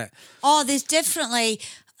 Yeah. Oh, there's definitely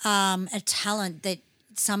a talent that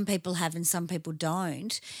some people have and some people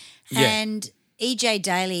don't. Yeah. And EJ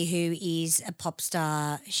Daly, who is a pop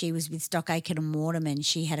star, she was with Stock Aitken and Waterman.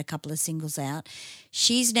 She had a couple of singles out.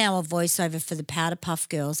 She's now a voiceover for the Powder Puff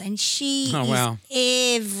Girls, and she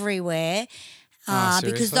is everywhere.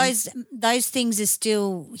 Because those things are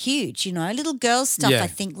still huge, you know. Little girl stuff, I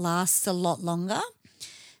think, lasts a lot longer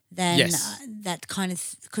than that kind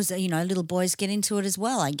of, because, you know, little boys get into it as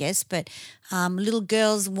well, I guess. But little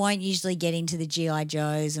girls won't usually get into the G.I.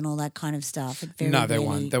 Joes and all that kind of stuff. No, they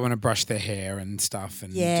won't. They want to brush their hair and stuff.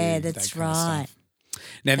 And that's right.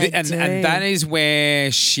 Now, and that is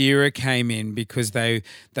where She-Ra came in, because they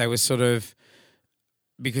were sort of,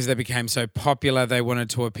 because they became so popular, they wanted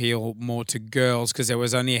to appeal more to girls because there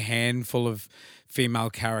was only a handful of female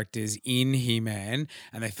characters in He-Man,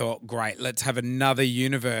 and they thought, great, let's have another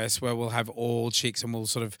universe where we'll have all chicks and we'll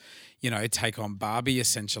sort of, you know, take on Barbie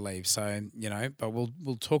essentially. So, you know, but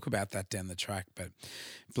we'll talk about that down the track. But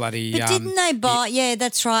bloody, but didn't they buy? Yeah,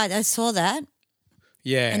 that's right. I saw that.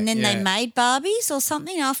 Yeah, and then they made Barbies or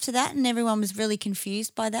something after that, and everyone was really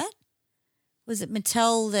confused by that. Was it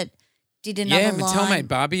Mattel that did another line? Yeah, Mattel made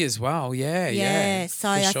Barbie as well. Yeah. So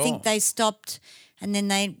I think they stopped. And then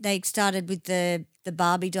they started with the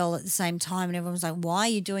Barbie doll at the same time, and everyone was like, why are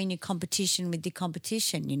you doing your competition with the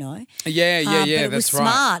competition, you know? Yeah, but it that's was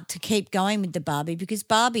smart to keep going with the Barbie, because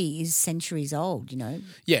Barbie is centuries old, you know?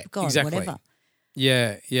 Yeah, God, exactly. Whatever.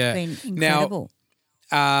 Yeah. It's been incredible.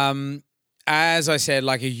 Now, as I said,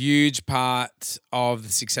 like a huge part of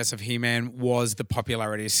the success of He-Man was the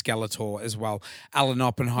popularity of Skeletor as well. Alan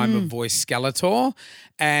Oppenheimer voiced Skeletor,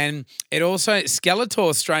 and it also,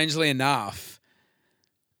 Skeletor, strangely enough,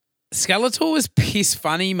 Skeletor was piss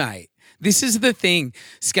funny, mate. This is the thing.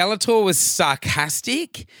 Skeletor was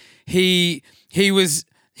sarcastic. He was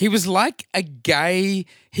like a gay.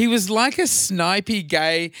 He was like a snipey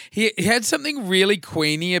gay. He had something really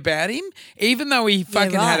queenie about him, even though he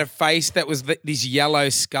fucking had a face that was this yellow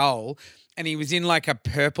skull, and he was in like a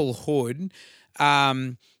purple hood.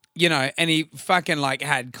 You know, and he fucking like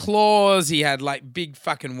had claws. He had like big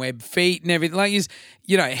fucking web feet and everything. Like he's,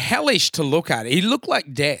 you know, hellish to look at. He looked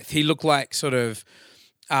like death. He looked like sort of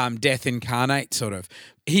death incarnate, sort of.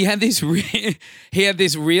 He had this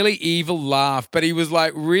really evil laugh, but he was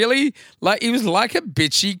like really like, he was like a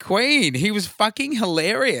bitchy queen. He was fucking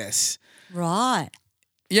hilarious. Right.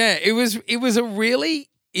 Yeah, it was a really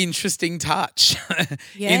interesting touch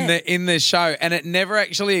in the show, and it never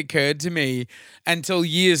actually occurred to me until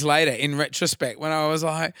years later in retrospect, when I was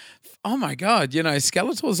like, oh my God, you know,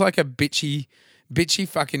 Skeletor's like a bitchy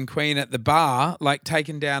fucking queen at the bar, like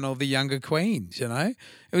taking down all the younger queens, you know?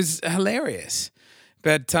 It was hilarious.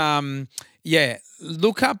 But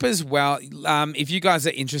look up as well, if you guys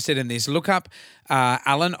are interested in this, look up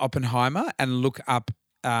Alan Oppenheimer and look up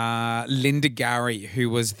Linda Gary, who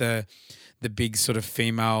was the big sort of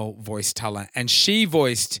female voice talent. And she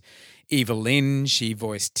voiced Evelyn, she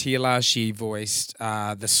voiced Tila, she voiced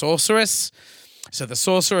the Sorceress. So the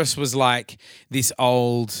Sorceress was like this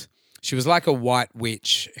old, she was like a white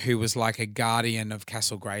witch who was like a guardian of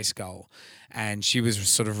Castle Grayskull. And she was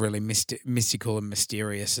sort of really mystical and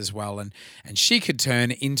mysterious as well. And she could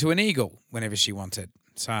turn into an eagle whenever she wanted.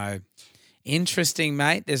 So interesting,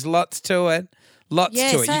 mate. There's lots to it. Lots to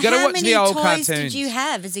it. So you got to watch the old cartoons. How many toys cartoons. did you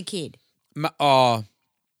have as a kid? Like, are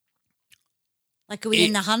we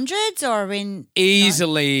in the hundreds or in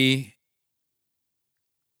easily?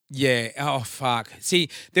 Yeah. Oh fuck. See,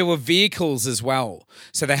 there were vehicles as well,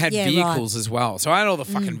 so they had vehicles as well. So I had all the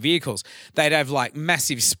fucking vehicles. They'd have like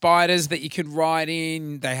massive spiders that you could ride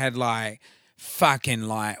in. They had like fucking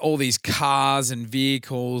like all these cars and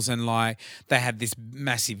vehicles, and like they had this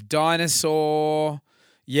massive dinosaur.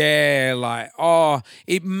 Yeah, like,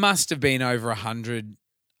 it must have been over 100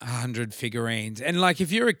 figurines. And like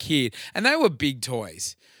if you're a kid, and they were big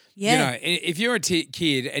toys. Yeah. You know, if you're a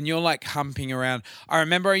kid and you're like humping around, I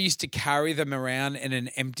remember I used to carry them around in an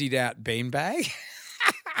emptied out beanbag.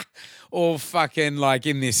 Or fucking like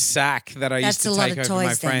in this sack that I used to take over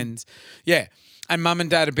my friends. Yeah. And mum and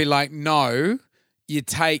dad would be like, no, you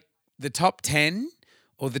take the top 10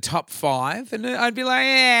 or the top 5. And I'd be like,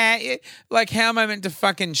 yeah, like how am I meant to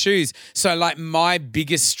fucking choose? So like my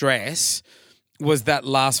biggest stress was that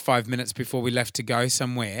last 5 minutes before we left to go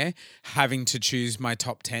somewhere, having to choose my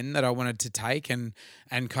top 10 that I wanted to take and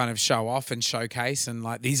kind of show off and showcase and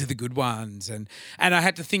like, these are the good ones. And I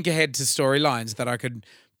had to think ahead to storylines that I could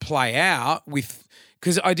play out with,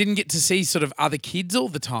 because I didn't get to see sort of other kids all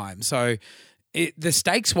the time. So the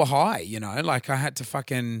stakes were high, you know, like I had to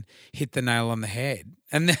fucking hit the nail on the head.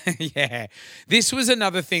 And then, yeah, this was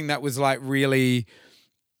another thing that was like really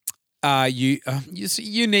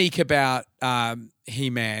unique about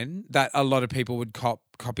He-Man that a lot of people would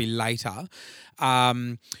copy later.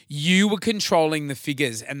 You were controlling the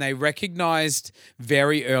figures, and they recognized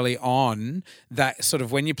very early on that sort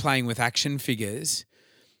of when you're playing with action figures,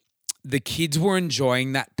 the kids were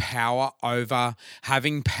enjoying that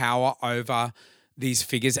having power over these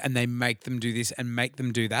figures, and they make them do this and make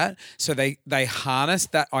them do that. So they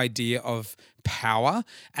harnessed that idea of power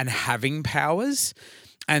and having powers.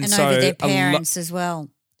 And so over their parents as well.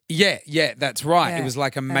 Yeah, that's right. Yeah, it was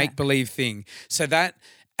like a make-believe thing. So that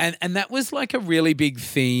and that was like a really big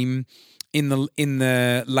theme in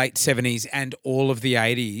the late 70s and all of the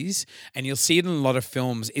 80s, and you'll see it in a lot of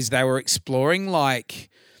films, is they were exploring like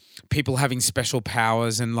people having special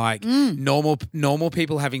powers and like normal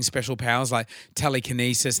people having special powers like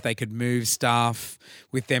telekinesis. They could move stuff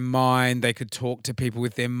with their mind. They could talk to people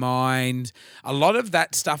with their mind. A lot of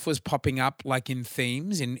that stuff was popping up like in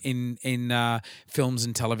themes in films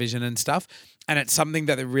and television and stuff. And it's something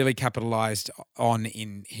that they really capitalized on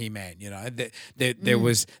in He-Man, you know. There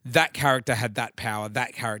was that character had that power,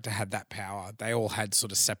 that character had that power. They all had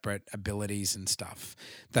sort of separate abilities and stuff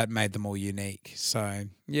that made them all unique. So,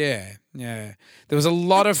 yeah. There was a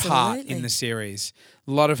lot of heart in the series.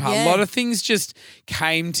 A lot of heart. Yeah. A lot of things just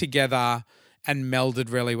came together and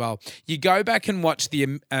melded really well. You go back and watch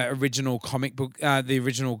the original comic book, the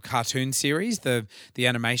original cartoon series, the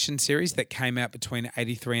animation series that came out between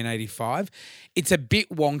 83 and 85. It's a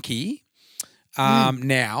bit wonky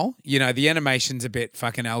now. You know, the animation's a bit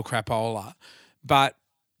fucking El Crapola. But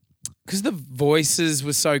because the voices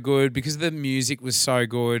were so good, because the music was so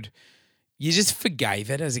good, you just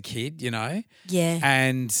forgave it as a kid, you know? Yeah.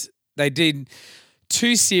 And they did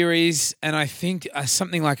 2 series and I think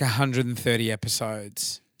something like 130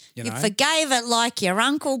 episodes. You know? forgave it like your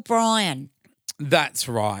Uncle Brian. That's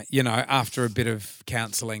right. You know, after a bit of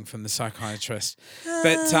counselling from the psychiatrist.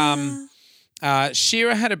 But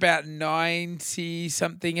She-Ra had about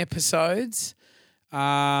 90-something episodes,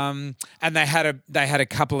 and they had a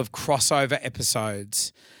couple of crossover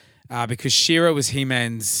episodes because She-Ra was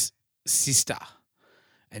He-Man's sister,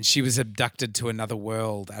 and she was abducted to another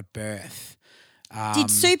world at birth.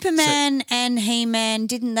 Did Superman and He-Man,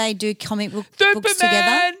 didn't they do comic books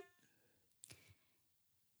together?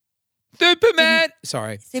 Superman!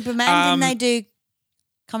 Sorry. Superman, didn't they do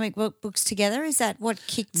comic books together? Is that what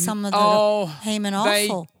kicked some of the He-Man off? They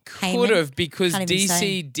or could have, because Can't even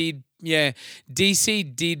say.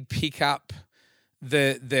 DC did pick up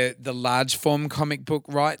the large form comic book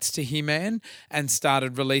rights to He-Man and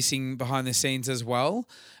started releasing behind the scenes as well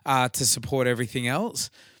to support everything else.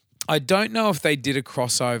 I don't know if they did a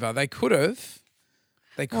crossover. They could have.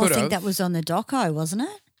 I think that was on the doco, wasn't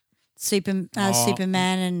it? Superman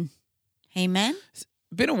and He-Man.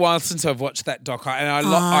 Been a while since I've watched that doco, and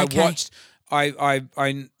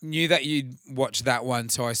I knew that you'd watch that one,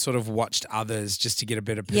 so I sort of watched others just to get a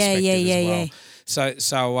bit of perspective as well.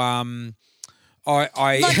 So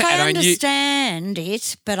I understand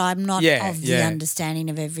it, but I'm not of the understanding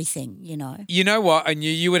of everything, you know. You know what? I knew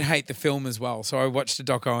you would hate the film as well, so I watched a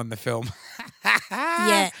doco on the film.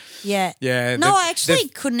 Yeah. No, I actually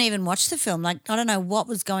couldn't even watch the film. Like, I don't know what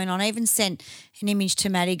was going on. I even sent an image to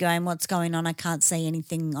Maddie going, "What's going on? I can't see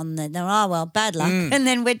anything on the." Oh well, bad luck, and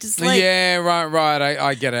then went to sleep. Yeah, right.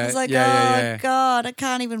 I get it. I was like, yeah. God, I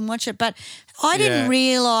can't even watch it. But I didn't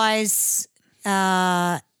realise.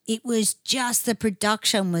 It was just the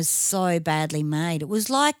production was so badly made. It was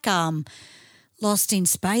like Lost in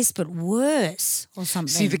Space, but worse or something.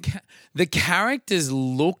 See, the characters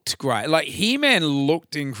looked great. Like He-Man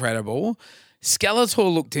looked incredible.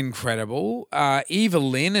 Skeletor looked incredible. Eva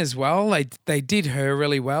Lynn as well. They did her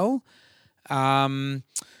really well.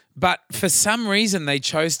 But for some reason, they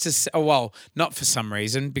chose to, not for some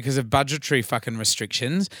reason, because of budgetary fucking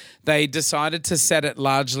restrictions, they decided to set it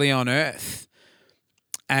largely on Earth.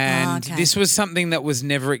 And this was something that was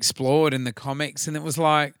never explored in the comics. And it was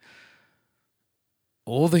like,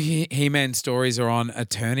 all the He-Man stories are on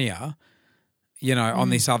Eternia, on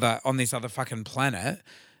this other fucking planet.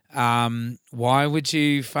 Why would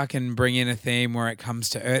you fucking bring in a theme where it comes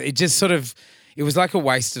to Earth? It just sort of, it was like a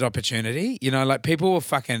wasted opportunity. Like people were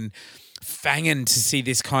fucking fanging to see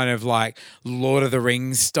this kind of like Lord of the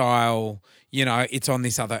Rings style, it's on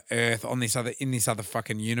this other Earth, in this other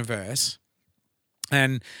fucking universe.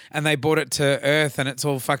 And they brought it to Earth and it's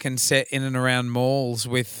all fucking set in and around malls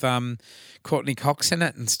with Courtney Cox in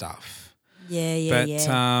it and stuff. Yeah.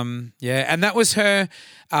 And that was her.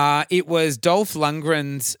 It was Dolph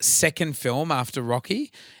Lundgren's second film after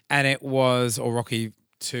Rocky, and it was, or Rocky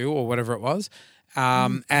 2 or whatever it was,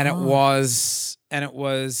 and it was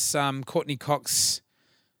Courtney Cox's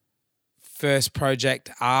first project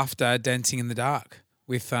after Dancing in the Dark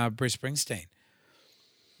with Bruce Springsteen.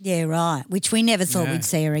 Yeah, right. Which we never thought we'd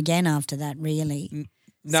see her again after that, really.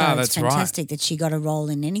 No, so that's it's fantastic right. that she got a role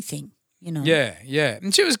in anything. Yeah.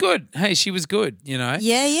 And she was good. Hey, she was good, Yeah,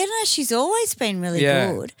 no, she's always been really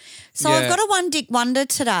good. So I've got a One Dick Wonder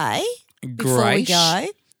today before we go.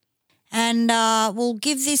 And we'll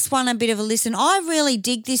give this one a bit of a listen. I really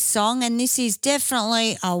dig this song, and this is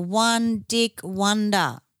definitely a One Dick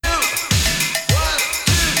Wonder.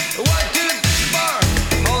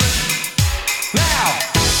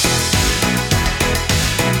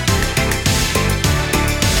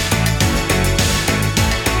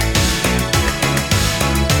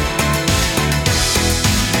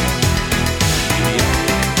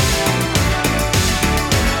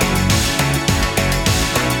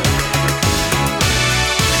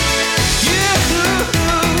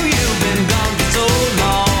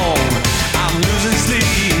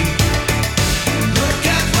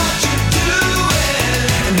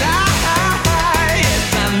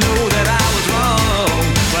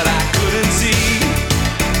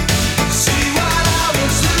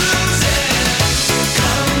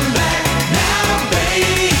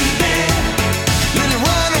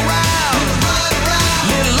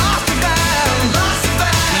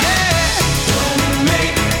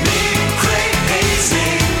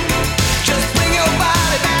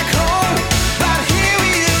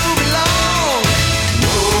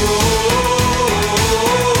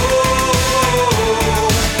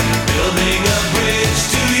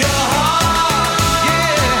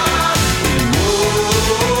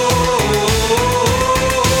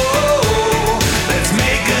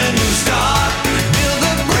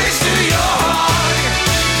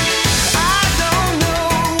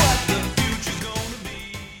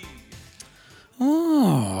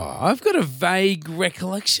 I've got a vague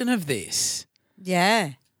recollection of this.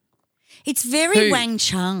 Yeah. It's very Wang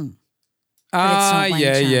Chung. Yeah.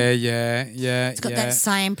 It's got that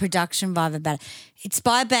same production vibe about it. It's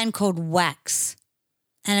by a band called Wax.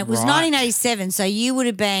 And it was 1987, so you would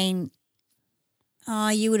have been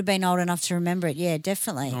old enough to remember it. Yeah,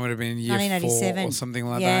 definitely. I would have been year 4 or something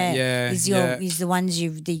like that. Yeah. Is the ones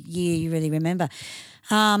the year you really remember.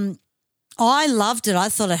 I loved it. I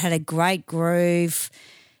thought it had a great groove.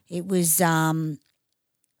 It was their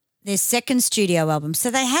second studio album. So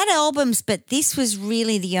they had albums, but this was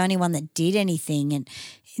really the only one that did anything. And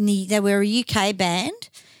they were a UK band,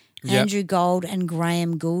 Andrew Gold and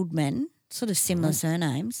Graham Gouldman, sort of similar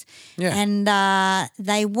surnames. Yeah. And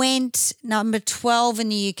they went number 12 in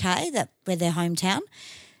the UK, where their hometown.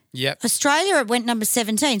 Yep. Australia, it went number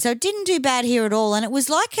 17. So it didn't do bad here at all. And it was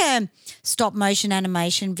like a stop motion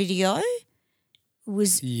animation video. It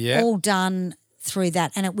was all done through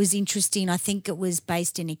that, and it was interesting. I think it was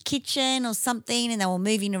based in a kitchen or something, and they were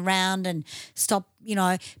moving around and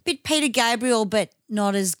bit Peter Gabriel, but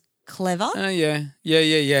not as clever. Oh yeah.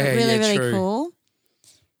 Really true. Cool.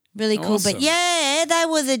 Really cool. Awesome. But yeah, they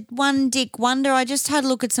were the One Dick Wonder. I just had a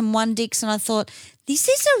look at some One Dicks and I thought, this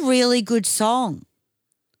is a really good song.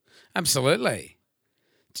 Absolutely.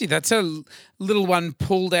 Gee, that's a little one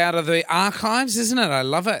pulled out of the archives, isn't it? I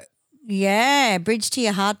love it. Yeah, Bridge to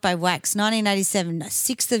Your Heart by Wax, 1987,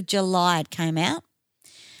 6th of July it came out.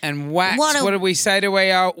 And Wax, what did we say to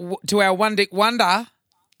our One Dick Wonder?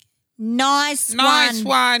 Nice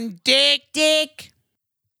one, Dick. Dick.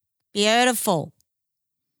 Beautiful.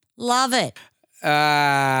 Love it.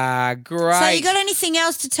 Great. So you got anything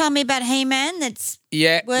else to tell me about He-Man that's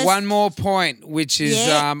one more point, which is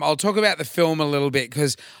I'll talk about the film a little bit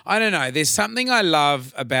because, I don't know, there's something I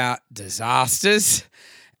love about disasters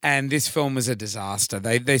and this film was a disaster.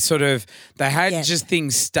 They had just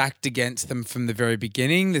things stacked against them from the very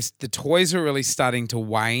beginning. The toys were really starting to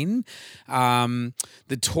wane.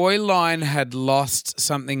 The toy line had lost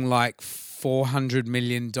something like $400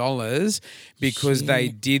 million because they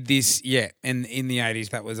did this. Yeah, in the 80s,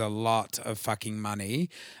 that was a lot of fucking money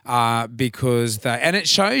because and it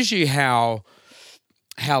shows you how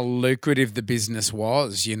lucrative the business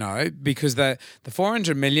was, because the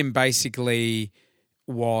 400 million basically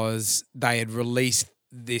was they had released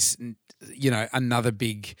this, another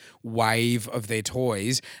big wave of their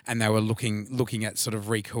toys, and they were looking at sort of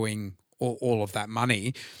recouping all of that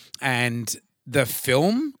money. And the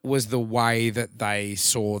film was the way that they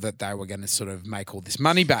saw that they were going to sort of make all this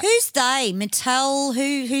money back. Who's they? Mattel?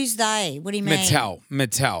 Who's they? What do you mean?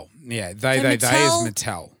 Mattel. Yeah, they is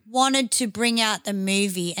Mattel. Wanted to bring out the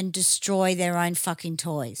movie and destroy their own fucking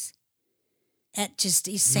toys. It just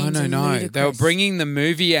seems ludicrous. They were bringing the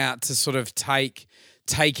movie out to sort of take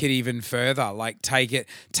it even further, like take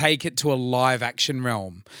it to a live action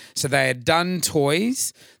realm. So they had done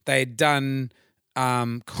toys, they had done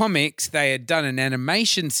comics, they had done an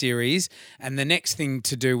animation series, and the next thing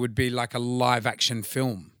to do would be like a live action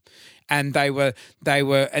film. And they were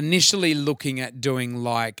initially looking at doing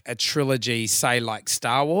like a trilogy, say like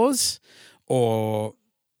Star Wars, or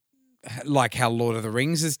like how Lord of the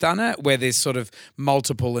Rings has done it, where there's sort of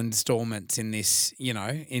multiple installments in this,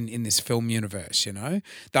 in this film universe.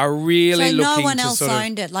 They're really looking to no one else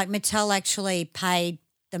owned it. Like Mattel actually paid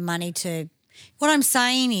the money to. What I'm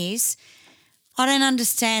saying is, I don't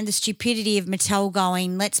understand the stupidity of Mattel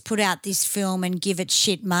going, let's put out this film and give it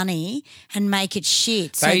shit money and make it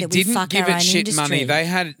shit so that we fuck our own industry. They didn't give it shit money.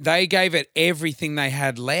 They gave it everything they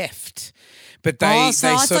had left. But I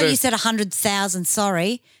thought you said 100,000,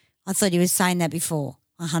 sorry. I thought you were saying that before,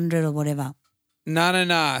 100 or whatever.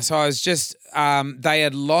 No. So I was just they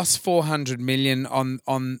had lost $400 million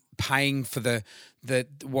on paying for the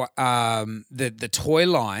toy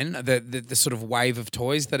line, the sort of wave of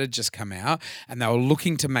toys that had just come out, and they were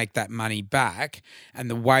looking to make that money back. And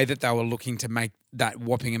the way that they were looking to make that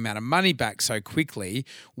whopping amount of money back so quickly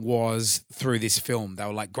was through this film. They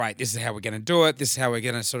were like, great, this is how we're going to do it. This is how we're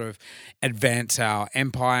going to sort of advance our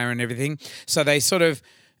empire and everything. So they sort of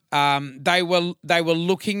they were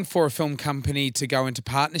looking for a film company to go into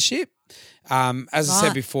partnership. As I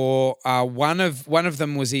said before, one of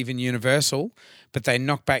them was even Universal, but they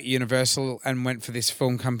knocked back Universal and went for this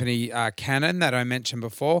film company, Canon, that I mentioned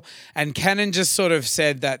before. And Canon just sort of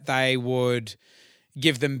said that they would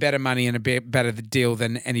give them better money and a bit better deal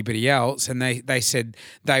than anybody else. And they said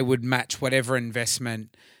they would match whatever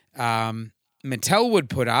investment Mattel would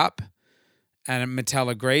put up. And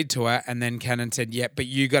Mattel agreed to it, and then Canon said, yeah, but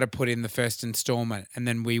you got to put in the first installment, and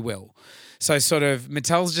then we will. So sort of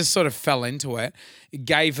Mattel just sort of fell into it,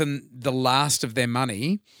 gave them the last of their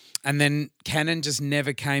money, and then Canon just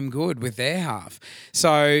never came good with their half.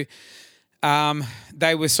 So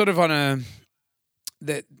they were sort of on a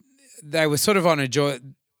joy.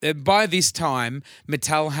 By this time,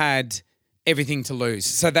 Mattel had everything to lose.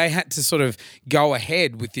 So they had to sort of go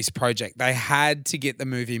ahead with this project. They had to get the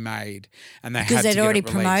movie made, and because they'd already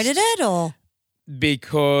promoted it, or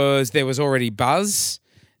because there was already buzz.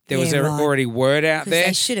 There was already word out there.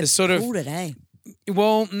 They should have pulled it, eh?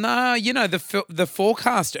 Well, no, the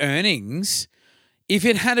forecast earnings, if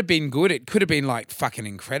it had been good, it could have been like fucking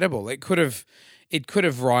incredible. It could have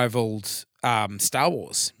rivaled Star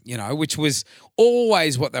Wars, which was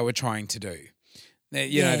always what they were trying to do.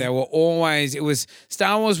 They were always,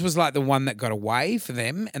 Star Wars was like the one that got away for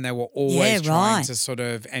them, and they were always trying to sort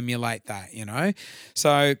of emulate that,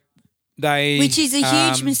 So they. Which is a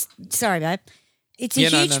huge mistake. Sorry, babe. It's a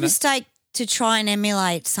huge mistake to try and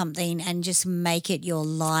emulate something and just make it your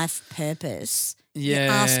life purpose. Yeah.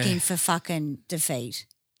 You're asking for fucking defeat.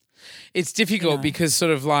 It's difficult because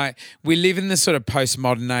sort of like we live in this sort of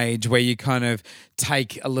postmodern age where you kind of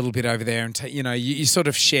take a little bit over there and, you sort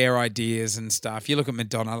of share ideas and stuff. You look at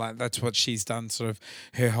Madonna, like that's what she's done sort of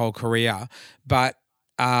her whole career. But,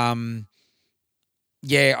 I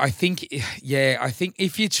think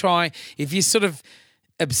if you're sort of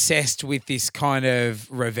obsessed with this kind of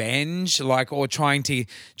revenge, like, or trying to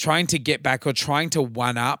get back or trying to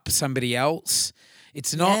one up somebody else,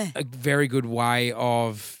 it's not a very good way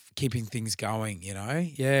of keeping things going, it's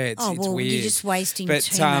weird. You're just wasting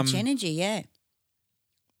too much energy,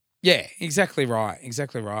 Yeah, exactly right.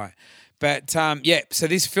 But, so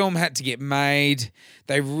this film had to get made.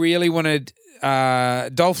 They really wanted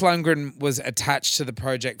Dolph Lundgren was attached to the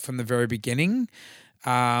project from the very beginning.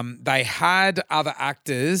 They had other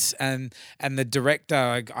actors and the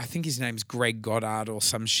director, I think his name's Greg Goddard or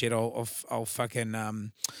some shit. I'll fucking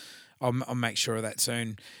I'll make sure of that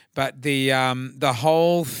soon. But the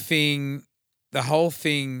whole thing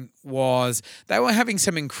was they were having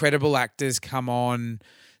some incredible actors come on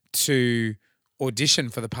to audition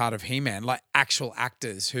for the part of He-Man, like actual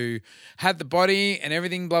actors who had the body and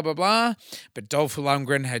everything, blah, blah, blah. But Dolph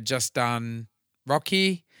Lundgren had just done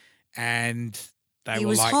Rocky and they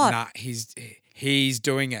were like, hot. nah, he's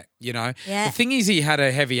doing it, you know. Yeah. The thing is he had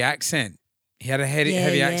a heavy accent. He had a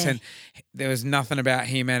heavy accent. There was nothing about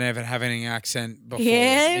He-Man ever having an accent before,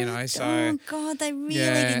 you know. So, oh God, they really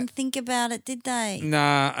didn't think about it, did they?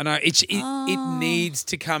 Nah, I know. It needs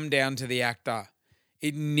to come down to the actor.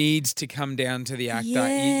 It needs to come down to the actor.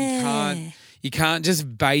 Yeah. You can't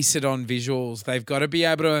just base it on visuals. They've got to be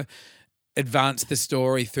able to advance the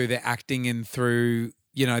story through their acting and through,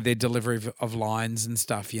 you know, their delivery of lines and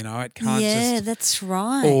stuff, you know. It can't just that's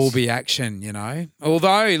right. all be action, you know.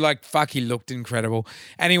 Although, like, fuck, he looked incredible.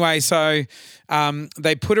 Anyway, so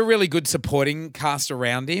they put a really good supporting cast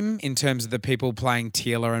around him in terms of the people playing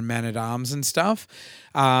Teela and Man-at-Arms and stuff.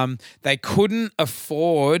 They couldn't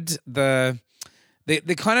afford the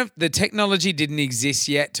kind of the technology didn't exist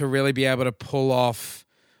yet to really be able to pull off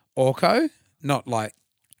Orko, not like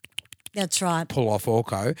That's right. pull off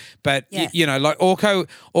Orko, but you know, like Orko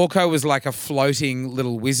was like a floating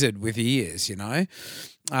little wizard with ears, you know.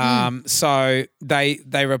 So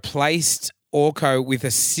they replaced Orko with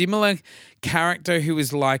a similar character who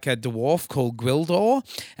was like a dwarf called Gwildor,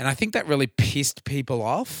 and I think that really pissed people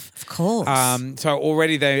off. Of course. So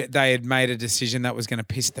already they had made a decision that was going to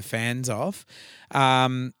piss the fans off.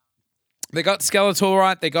 They got Skeletor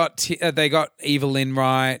right. They got Evelyn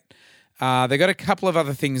right. They got a couple of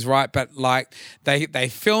other things right, but like they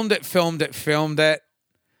filmed it.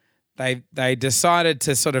 They decided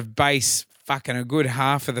to sort of base fucking a good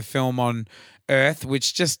half of the film on Earth,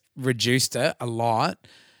 which just reduced it a lot.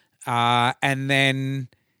 And then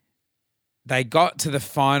they got to the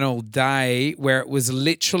final day where it was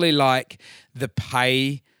literally like the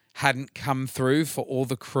pay hadn't come through for all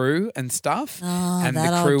the crew and stuff, and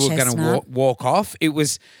the crew were going to walk off. It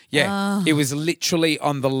was it was literally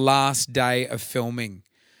on the last day of filming,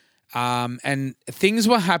 and things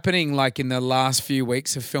were happening like in the last few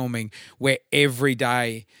weeks of filming where every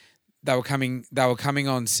day they were coming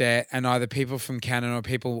on set, and either people from Canon or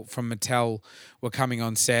people from Mattel were coming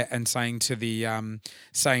on set and saying to the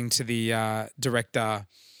director,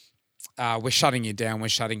 we're shutting you down.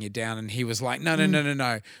 And he was like,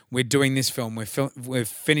 no. We're doing this film. We're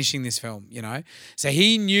finishing this film, you know? So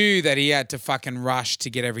he knew that he had to fucking rush to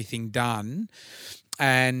get everything done.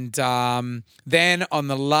 And then on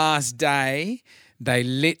the last day, they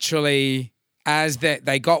literally,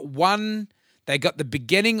 they got the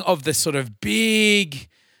beginning of the sort of big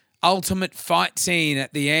ultimate fight scene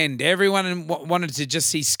at the end. Everyone wanted to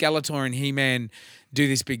just see Skeletor and He-Man do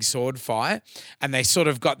this big sword fight, and they sort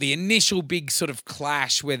of got the initial big sort of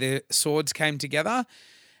clash where the swords came together,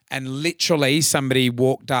 and literally somebody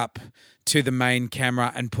walked up to the main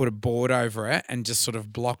camera and put a board over it and just sort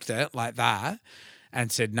of blocked it like that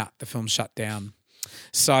and said, nah, the film's shut down.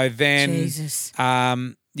 So then Jesus.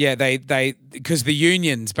 they because the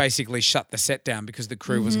unions basically shut the set down because the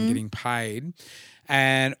crew wasn't getting paid,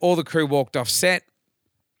 and all the crew walked off set.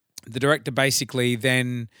 The director basically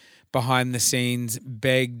then behind the scenes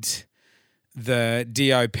begged the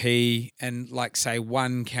DOP and like say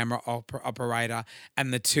one camera operator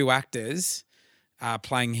and the two actors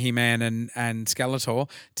playing He-Man and Skeletor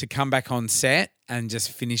to come back on set and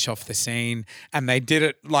just finish off the scene. And they did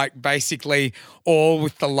it like basically all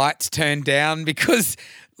with the lights turned down because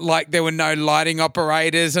like there were no lighting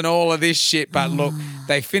operators and all of this shit. But look,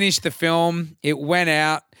 they finished the film. It went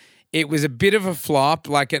out. It was a bit of a flop.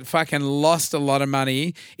 Like it fucking lost a lot of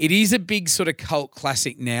money. It is a big sort of cult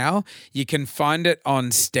classic now. You can find it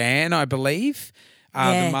on Stan, I believe.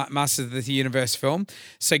 The Masters of the Universe film.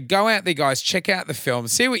 So go out there, guys. Check out the film.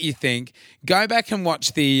 See what you think. Go back and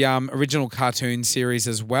watch the original cartoon series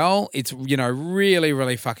as well. It's, you know, really,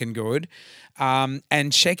 really fucking good.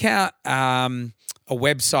 And check out a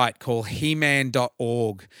website called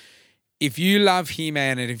He-Man.org. If you love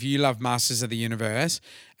He-Man and if you love Masters of the Universe,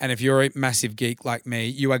 and if you're a massive geek like me,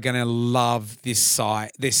 you are going to love this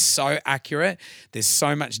site. They're so accurate. There's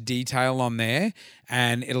so much detail on there,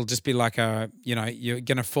 and it'll just be like you're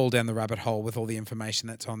going to fall down the rabbit hole with all the information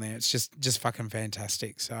that's on there. It's just fucking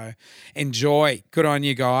fantastic. So enjoy. Good on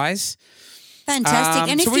you guys.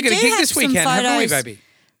 Fantastic. And if so you we're going do to gig have this some weekend, haven't we, photos, baby?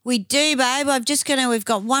 We do, babe. We've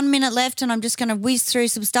got 1 minute left and I'm just going to whiz through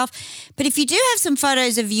some stuff. But if you do have some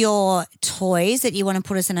photos of your toys that you want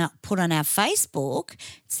to put on our Facebook,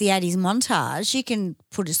 it's the 80s montage, you can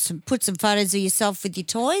put some photos of yourself with your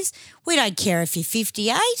toys. We don't care if you're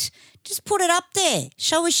 58. Just put it up there.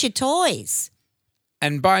 Show us your toys.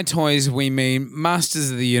 And by toys, we mean Masters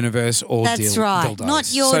of the Universe or That's right, dildos.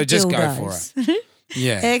 not your So just dildos. go for it.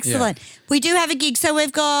 Yeah. Excellent. We do have a gig. So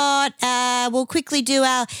we've got, we'll quickly do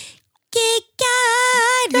our gig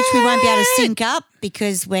guide, which we won't be able to sync up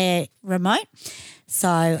because we're remote. So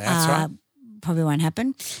That's right. probably won't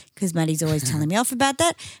happen because Maddie's always telling me off about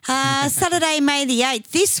that. Saturday, May the 8th.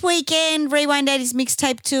 This weekend, Rewind 80s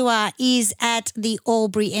Mixtape Tour is at the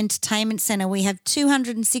Albury Entertainment Centre. We have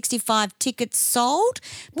 265 tickets sold,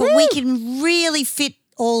 but we can really fit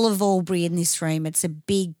all of Albury in this room. It's a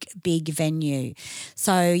big, big venue.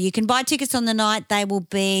 So you can buy tickets on the night. They will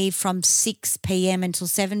be from 6 p.m. until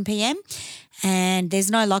 7 p.m. And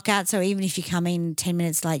there's no lockout, so even if you come in 10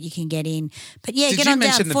 minutes late, you can get in. But yeah, Did get you on down,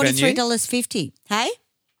 mention the venue? $43.50. Hey?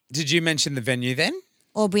 Did you mention the venue then?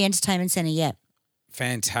 Albury Entertainment Centre, yeah.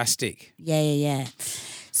 Fantastic. Yeah.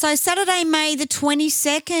 So Saturday, May the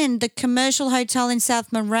 22nd, the Commercial Hotel in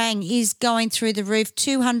South Morang is going through the roof.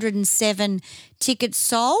 207 tickets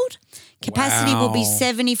sold. Capacity will be Wow.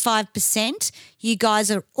 75%. You guys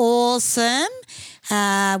are awesome.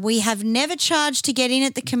 We have never charged to get in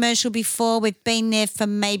at the Commercial before. We've been there for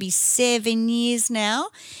maybe 7 years now.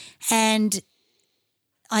 And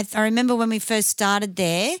I remember when we first started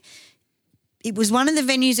there, it was one of the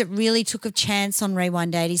venues that really took a chance on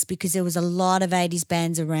Rewind 80s because there was a lot of 80s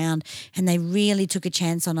bands around and they really took a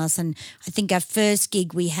chance on us. And I think our first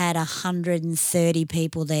gig we had 130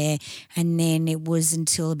 people there, and then it was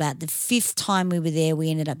until about the 5th time we were there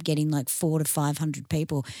we ended up getting like 400 to 500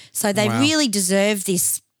 people. So they Wow. really deserve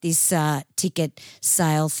this ticket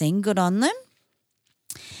sale thing. Good on them.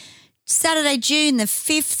 Saturday, June the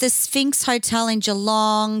 5th, the Sphinx Hotel in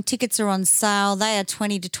Geelong. Tickets are on sale. They are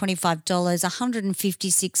 $20 to $25.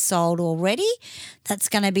 156 sold already. That's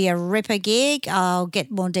going to be a ripper gig. I'll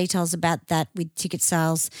get more details about that with ticket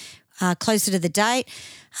sales closer to the date.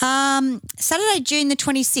 Saturday, June the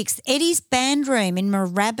 26th, Eddie's Band Room in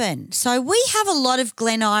Moorabbin. So we have a lot of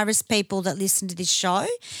Glen Iris people that listen to this show.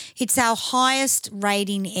 It's our highest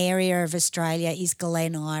rating area of Australia is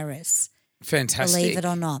Glen Iris. Fantastic. Believe it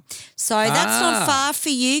or not. So that's not far for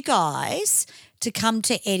you guys to come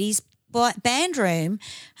to Eddie's Band Room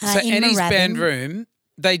So in Eddie's Moorabbin. Band Room,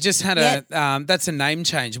 they just had that's a name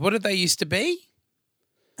change. What did they used to be?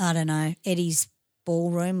 I don't know, Eddie's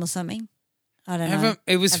Ballroom or something. I don't know.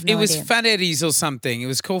 It was I've no idea. Fat Eddie's or something. It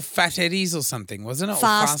was called Fat Eddie's or something, wasn't it? Or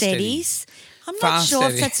Fast Eddie's. I'm not Fast sure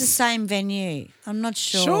Eddie. if that's the same venue. I'm not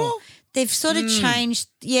sure. Sure? They've sort of changed.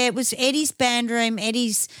 Yeah, it was Eddie's Band Room,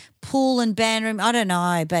 Eddie's Pool and Band Room. I don't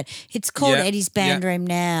know, but it's called Yeah, Eddie's Band yeah. Room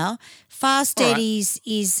now. Fast All right. Eddie's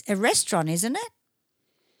is a restaurant, isn't it?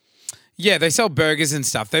 Yeah, they sell burgers and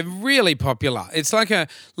stuff. They're really popular. It's like a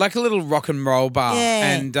little rock and roll bar,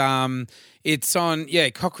 Yeah. and it's on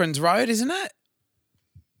Cochrane's Road, isn't it?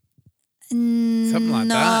 Something like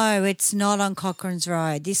that. No, it's not on Cochrane's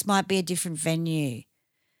Road. This might be a different venue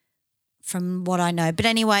from what I know. But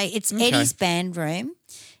anyway, it's Okay. Eddie's Band Room.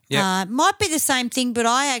 Yep. Might be the same thing, but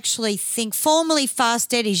I actually think formerly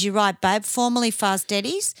Fast Eddie's. You're right, babe. Formerly Fast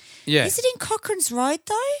Eddie's. Yeah. Is it in Cochrane's Road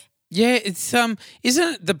though? Yeah, it's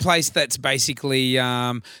isn't it the place that's basically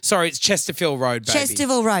it's Chesterfield Road, baby.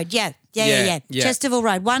 Chesterville Road. Yeah. Yeah. Chesterville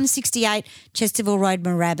Road, 168 Chesterville Road,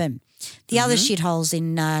 Moorabbin. The other Mm-hmm. shitholes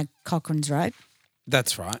in Cochrane's Road.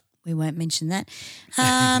 That's right. We won't mention that.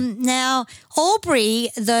 Now, Albury,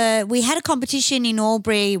 we had a competition in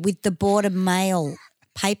Albury with the Border Mail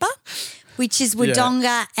paper, which is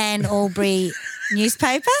Wodonga and Albury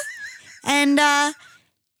newspaper. And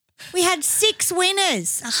we had 6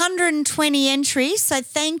 winners, 120 entries. So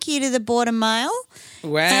thank you to the Border Mail.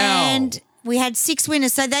 Wow. And we had 6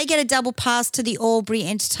 winners. So they get a double pass to the Albury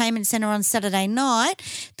Entertainment Centre on Saturday night.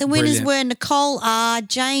 The winners Brilliant. were Nicole R,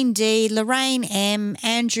 Jane D, Lorraine M,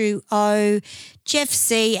 Andrew O, Jeff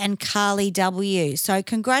C and Carly W. So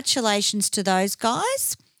congratulations to those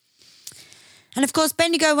guys. And, of course,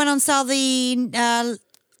 Bendigo went on sale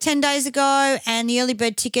 10 days ago and the early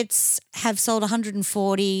bird tickets have sold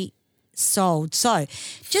 140 sold. So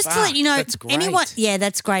just to let you know, that's great. anyone,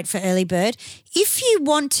 that's great for early bird. If you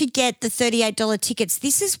want to get the $38 tickets,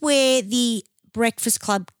 this is where the Breakfast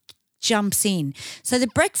Club jumps in. So the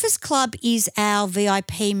Breakfast Club is our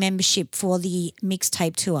VIP membership for the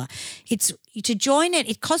mixtape tour. It's to join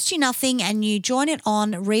it costs you nothing, and you join it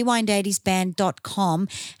on rewind80sband.com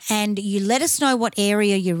and you let us know what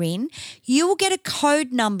area you're in. You will get a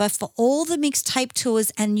code number for all the mixtape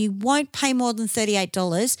tours and you won't pay more than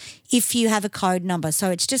 $38 if you have a code number.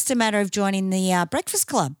 So it's just a matter of joining the Breakfast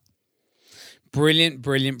Club. Brilliant,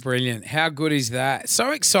 brilliant, brilliant. How good is that?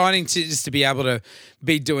 So exciting to be able to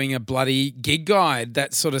be doing a bloody gig guide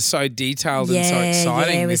that's sort of so detailed and so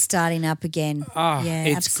exciting. Yeah, we're starting up again. Oh, yeah,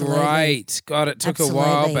 it's absolutely. great. God, it took a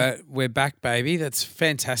while, but we're back, baby. That's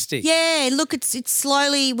fantastic. Yeah, look, it's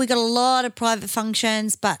slowly, we got a lot of private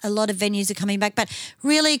functions, but a lot of venues are coming back. But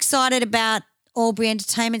really excited about Albury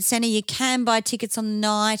Entertainment Centre. You can buy tickets on the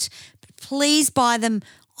night, but please buy them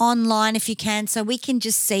online if you can, so we can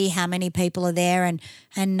just see how many people are there and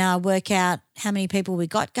work out how many people we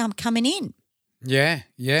got coming in. Yeah.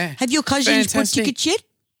 Have your cousins bought tickets yet?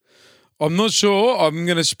 I'm not sure. I'm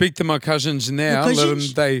going to speak to my cousins now.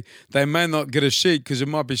 Let them. They may not get a seat because it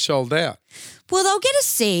might be sold out. Well, they'll get a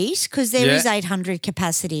seat because there is 800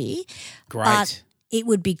 capacity. Great. But it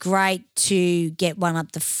would be great to get one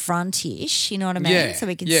up the front-ish, you know what I mean? Yeah, so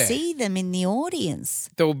we can see them in the audience.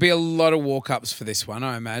 There will be a lot of walk-ups for this one,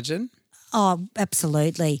 I imagine. Oh,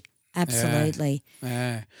 absolutely. Absolutely.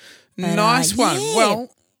 Yeah. But, Nice one. yeah.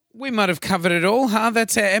 Well, we might have covered it all, huh?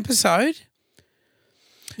 That's our episode.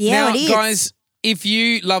 Yeah, now, it is. Guys, if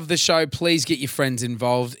you love the show, please get your friends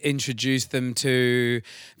involved. Introduce them to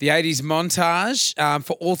the 80s Montage.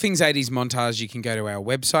 For all things 80s Montage, you can go to our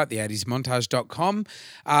website, the80smontage.com,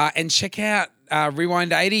 and check out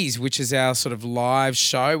Rewind 80s, which is our sort of live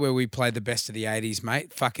show where we play the best of the 80s,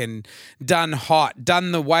 mate. Fucking done hot,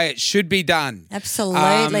 done the way it should be done.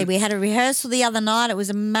 Absolutely. We had a rehearsal the other night. It was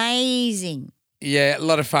amazing. Yeah, a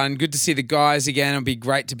lot of fun. Good to see the guys again. It'll be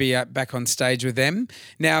great to be back on stage with them.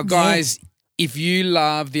 Now, guys, if you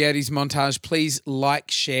love the 80s Montage, please like,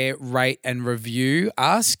 share, rate and review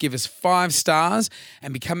us. Give us 5 stars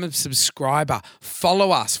and become a subscriber.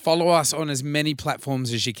 Follow us on as many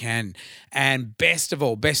platforms as you can. And best of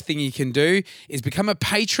all, best thing you can do is become a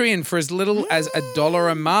Patreon for as little as $1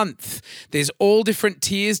 a month. There's all different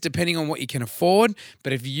tiers depending on what you can afford.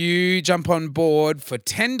 But if you jump on board for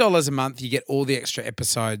 $10 a month, you get all the extra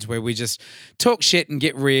episodes where we just talk shit and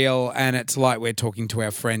get real. And it's like we're talking to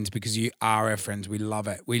our friends because you are our friends. We love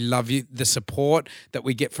it. We love you, the support that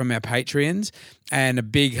we get from our Patreons. And a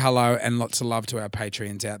big hello and lots of love to our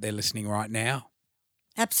Patreons out there listening right now.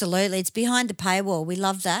 Absolutely. It's behind the paywall. We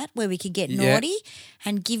love that, where we can get naughty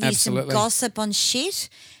and give you some gossip on shit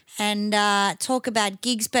and talk about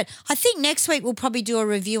gigs. But I think next week we'll probably do a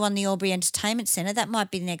review on the Albury Entertainment Centre. That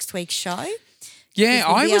might be next week's show. Yeah,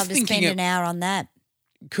 I was thinking spend an hour on that.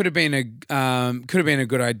 Could have been a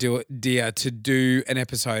good idea to do an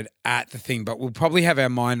episode at the thing, but we'll probably have our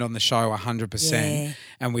mind on the show 100%,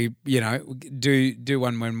 and we do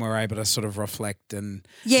one when we're able to sort of reflect and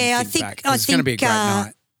I think it's going to be a great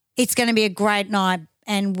night. It's going to be a great night,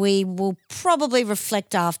 and we will probably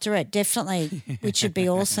reflect after it, definitely, which should be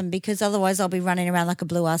awesome because otherwise I'll be running around like a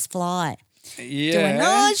blue-ass fly. Yeah. Doing,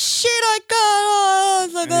 oh shit, I got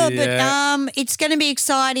but it's going to be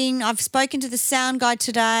exciting. I've spoken to the sound guy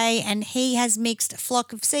today and he has mixed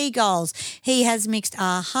Flock of Seagulls. He has mixed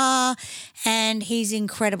Aha and he's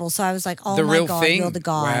incredible. So I was like, oh my God, you're the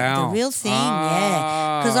guy. Wow. The real thing,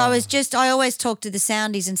 yeah. Because I always talk to the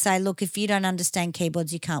soundies and say, look, if you don't understand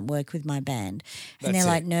keyboards, you can't work with my band. And they're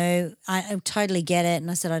like, no, I totally get it. And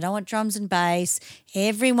I said, I don't want drums and bass.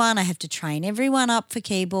 I have to train everyone up for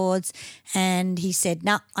keyboards. And he said,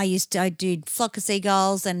 no, I did Flock of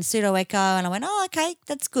Seagulls and Pseudo Echo. And I went, oh, okay,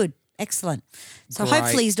 that's good. Excellent. So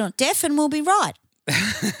hopefully he's not deaf and we'll be right.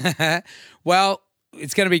 Well,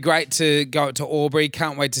 it's going to be great to go to Albury.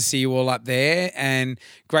 Can't wait to see you all up there and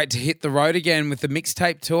great to hit the road again with the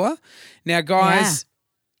mixtape tour. Now, guys,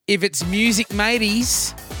 if it's music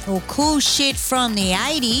mateys or cool shit from the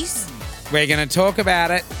 80s, we're going to talk about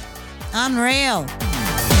it. Unreal.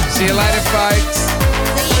 See you later, folks.